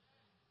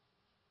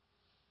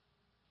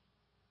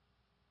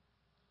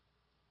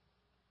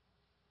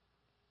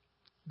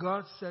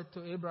 God said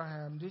to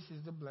Abraham, this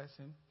is the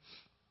blessing.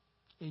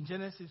 In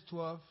Genesis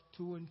 12,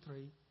 2 and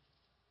 3.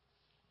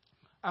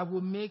 I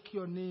will make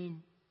you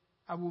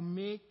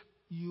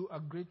a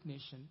great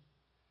nation.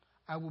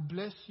 I will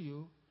bless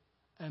you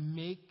and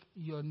make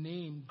your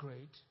name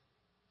great.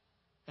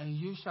 And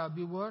you shall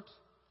be what?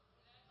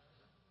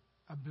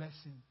 A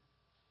blessing.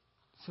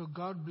 So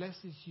God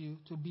blesses you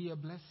to be a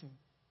blessing.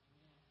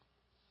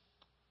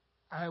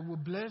 I will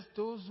bless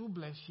those who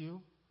bless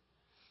you,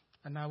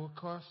 and I will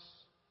curse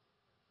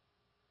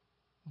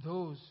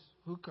those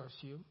who curse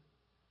you.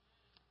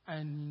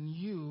 And in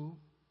you,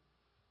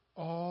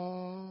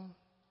 all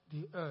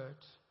the earth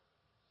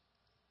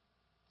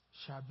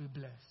shall be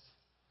blessed.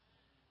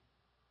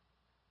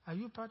 Are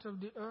you part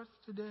of the earth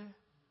today?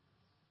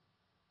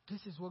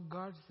 This is what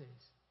God says.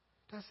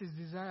 That's His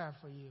desire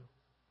for you.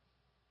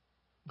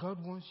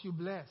 God wants you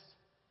blessed.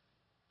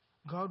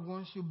 God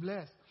wants you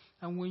blessed.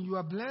 And when you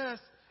are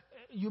blessed,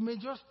 you may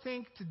just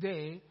think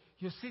today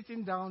you're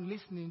sitting down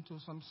listening to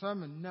some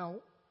sermon. No.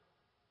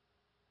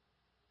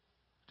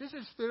 This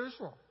is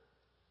spiritual.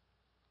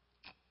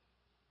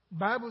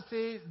 Bible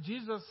says,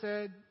 Jesus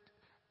said,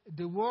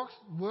 the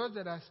words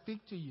that I speak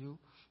to you,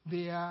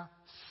 they are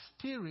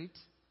spirit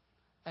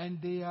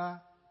and they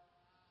are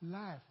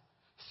life.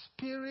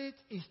 Spirit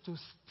is to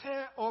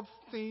stir up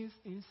things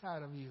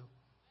inside of you.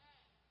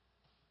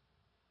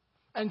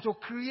 And to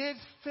create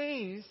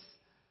things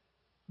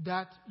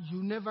that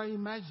you never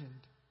imagined.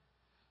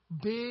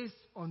 Based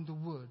on the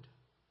Word.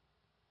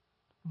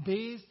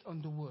 Based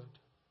on the Word.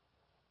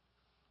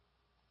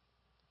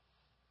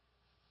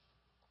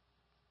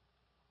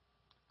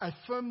 I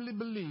firmly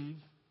believe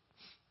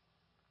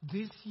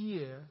this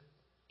year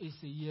is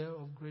a year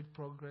of great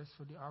progress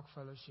for the Ark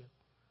Fellowship.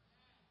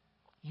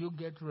 You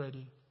get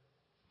ready.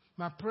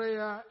 My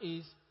prayer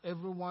is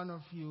every one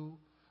of you,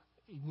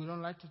 we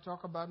don't like to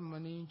talk about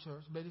money in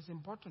church, but it's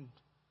important.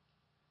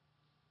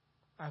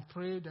 I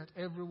pray that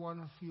every one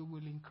of you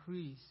will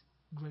increase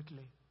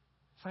greatly.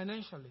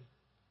 Financially.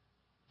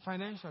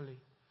 Financially.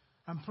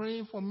 I'm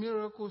praying for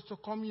miracles to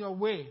come your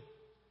way.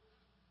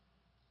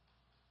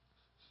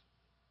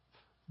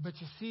 But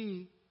you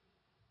see,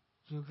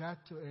 you got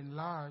to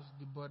enlarge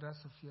the borders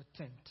of your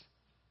tent.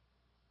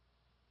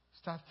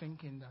 Start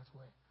thinking that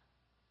way.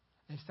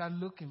 And start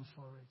looking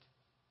for it.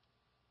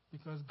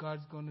 Because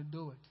God's going to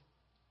do it.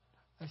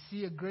 I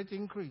see a great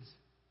increase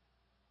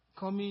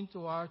coming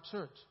to our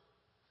church.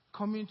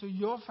 Coming to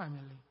your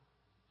family.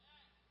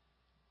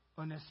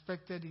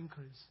 Unexpected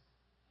increase.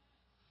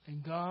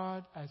 And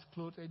God has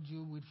clothed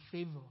you with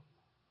favor.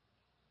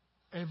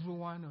 Every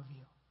one of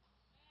you.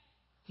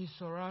 He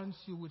surrounds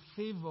you with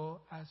favor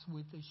as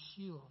with a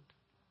shield.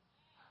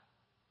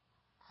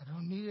 I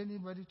don't need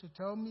anybody to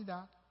tell me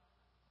that.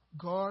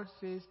 God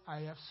says, I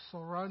have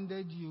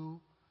surrounded you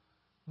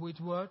with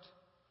what?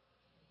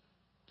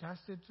 That's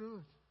the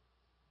truth.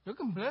 You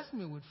can bless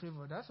me with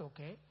favor, that's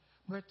okay.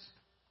 But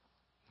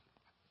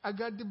I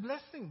got the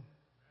blessing.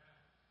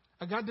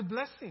 I got the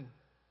blessing.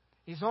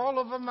 It's all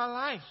over my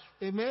life.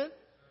 Amen?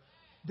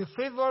 The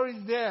favor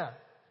is there.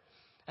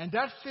 And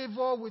that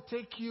favor will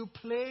take you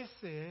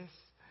places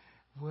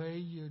where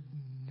you'd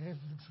never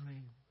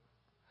dream.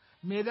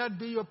 May that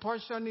be your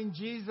portion in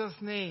Jesus'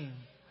 name.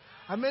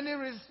 How many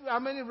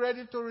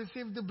ready to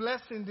receive the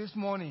blessing this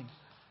morning?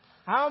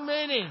 How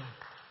many?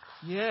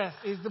 Yes,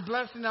 it's the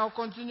blessing. I'll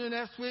continue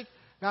next week.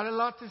 Got a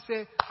lot to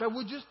say. But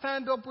would you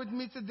stand up with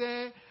me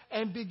today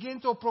and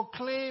begin to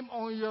proclaim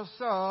on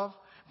yourself,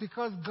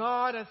 because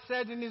God has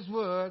said in His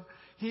Word,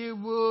 He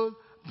will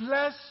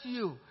bless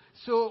you.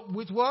 So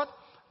with what?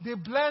 The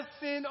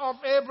blessing of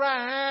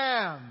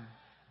Abraham.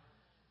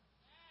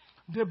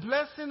 The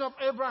blessing of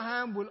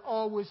Abraham will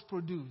always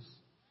produce.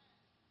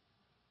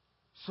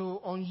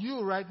 So on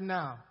you right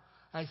now,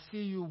 I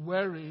see you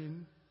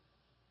wearing,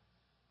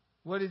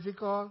 what is it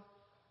called?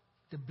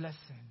 The blessing.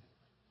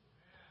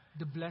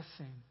 The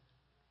blessing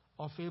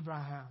of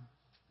Abraham.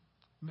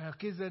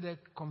 Melchizedek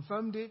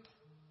confirmed it,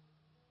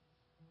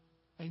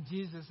 and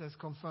Jesus has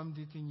confirmed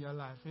it in your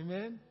life.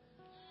 Amen?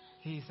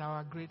 He is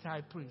our great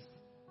high priest.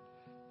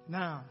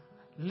 Now,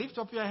 lift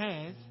up your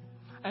hands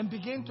and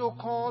begin to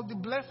call the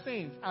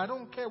blessings. I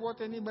don't care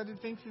what anybody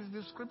thinks is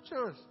the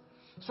scriptures.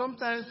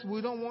 Sometimes we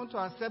don't want to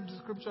accept the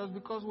scriptures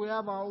because we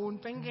have our own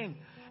thinking,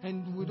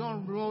 and we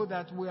don't know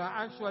that we are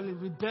actually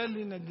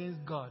rebelling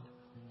against God.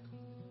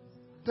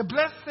 The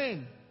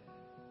blessing.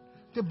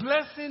 The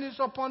blessing is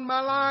upon my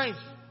life.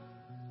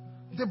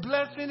 The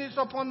blessing is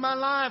upon my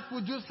life.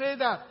 Would you say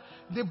that?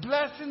 The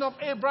blessing of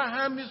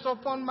Abraham is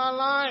upon my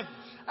life.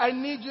 I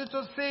need you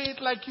to say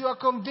it like you are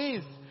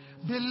convinced.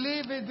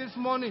 Believe it this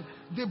morning.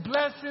 The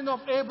blessing of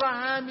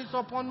Abraham is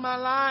upon my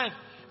life.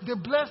 The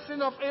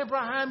blessing of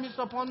Abraham is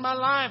upon my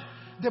life.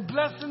 The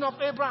blessing of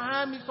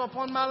Abraham is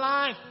upon my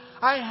life.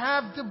 I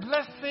have the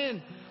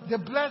blessing. The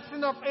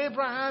blessing of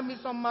Abraham is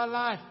on my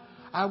life.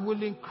 I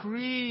will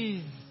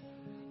increase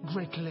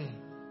greatly.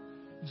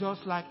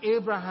 Just like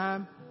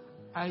Abraham,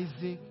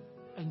 Isaac,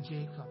 and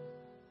Jacob.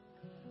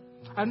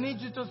 I need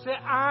you to say,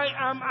 I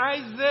am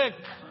Isaac,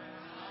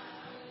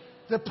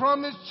 the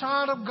promised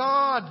child of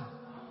God.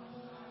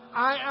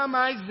 I am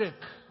Isaac,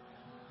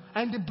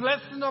 and the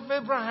blessing of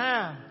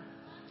Abraham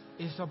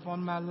is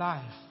upon my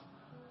life.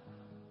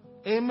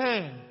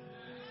 Amen.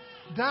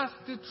 That's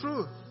the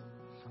truth.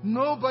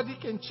 Nobody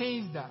can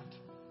change that,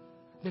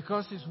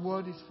 because His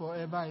word is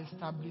forever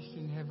established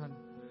in heaven.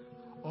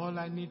 All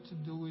I need to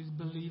do is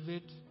believe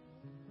it,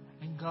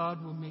 and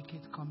God will make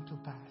it come to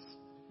pass.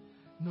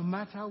 No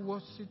matter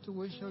what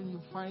situation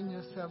you find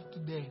yourself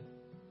today,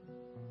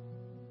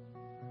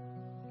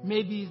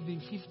 maybe it's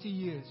been 50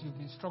 years you've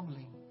been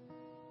struggling.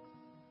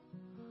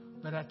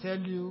 But I tell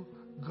you,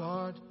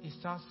 God is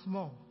not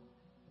small.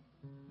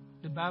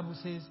 The Bible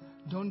says,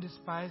 don't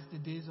despise the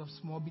days of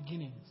small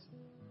beginnings.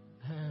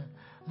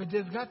 But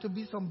there's got to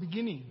be some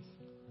beginnings.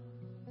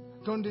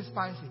 Don't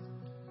despise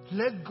it.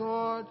 Let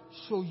God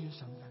show you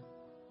something.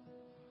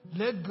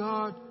 Let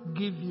God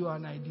give you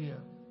an idea.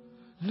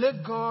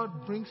 Let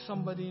God bring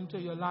somebody into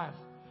your life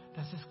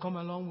that says, come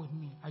along with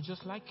me. I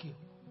just like you.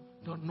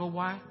 Don't know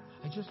why.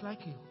 I just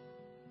like you.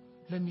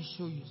 Let me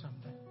show you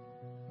something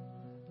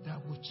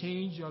that will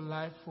change your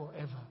life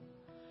forever.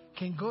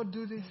 Can God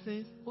do these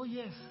things? Oh,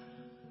 yes.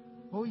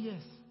 Oh,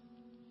 yes.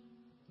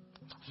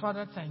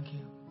 Father, thank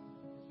you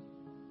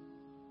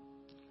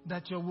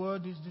that your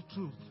word is the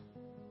truth,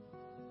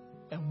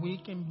 and we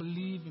can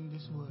believe in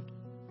this word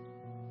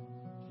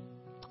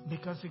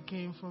because it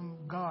came from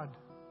God.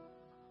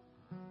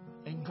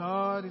 And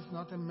God is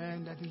not a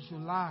man that He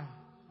should lie,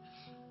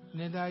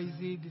 neither is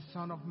He the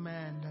Son of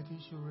Man that He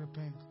should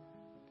repent.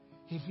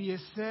 If He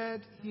has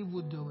said, He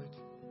will do it.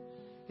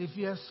 If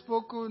He has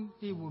spoken,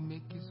 He will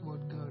make His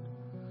word good.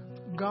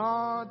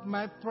 God,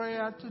 my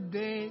prayer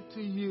today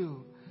to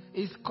you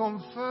is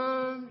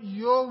confirm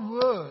your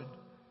word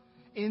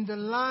in the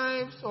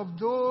lives of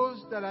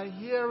those that are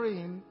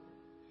hearing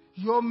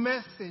your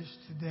message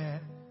today.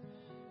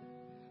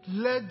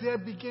 Let there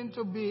begin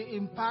to be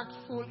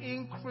impactful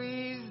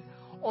increase,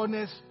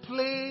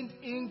 unexplained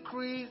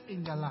increase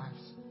in their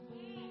lives.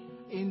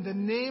 In the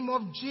name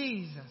of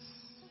Jesus,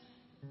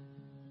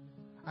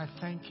 I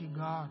thank you,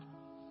 God,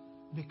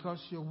 because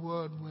your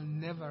word will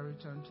never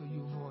return to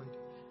you void.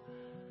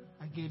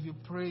 I give you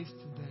praise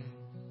today.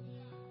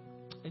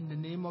 In the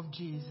name of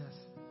Jesus.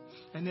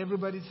 And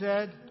everybody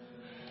said,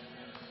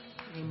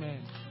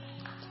 Amen.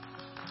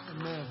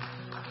 Amen.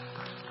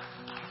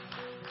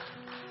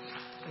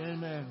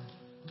 Amen.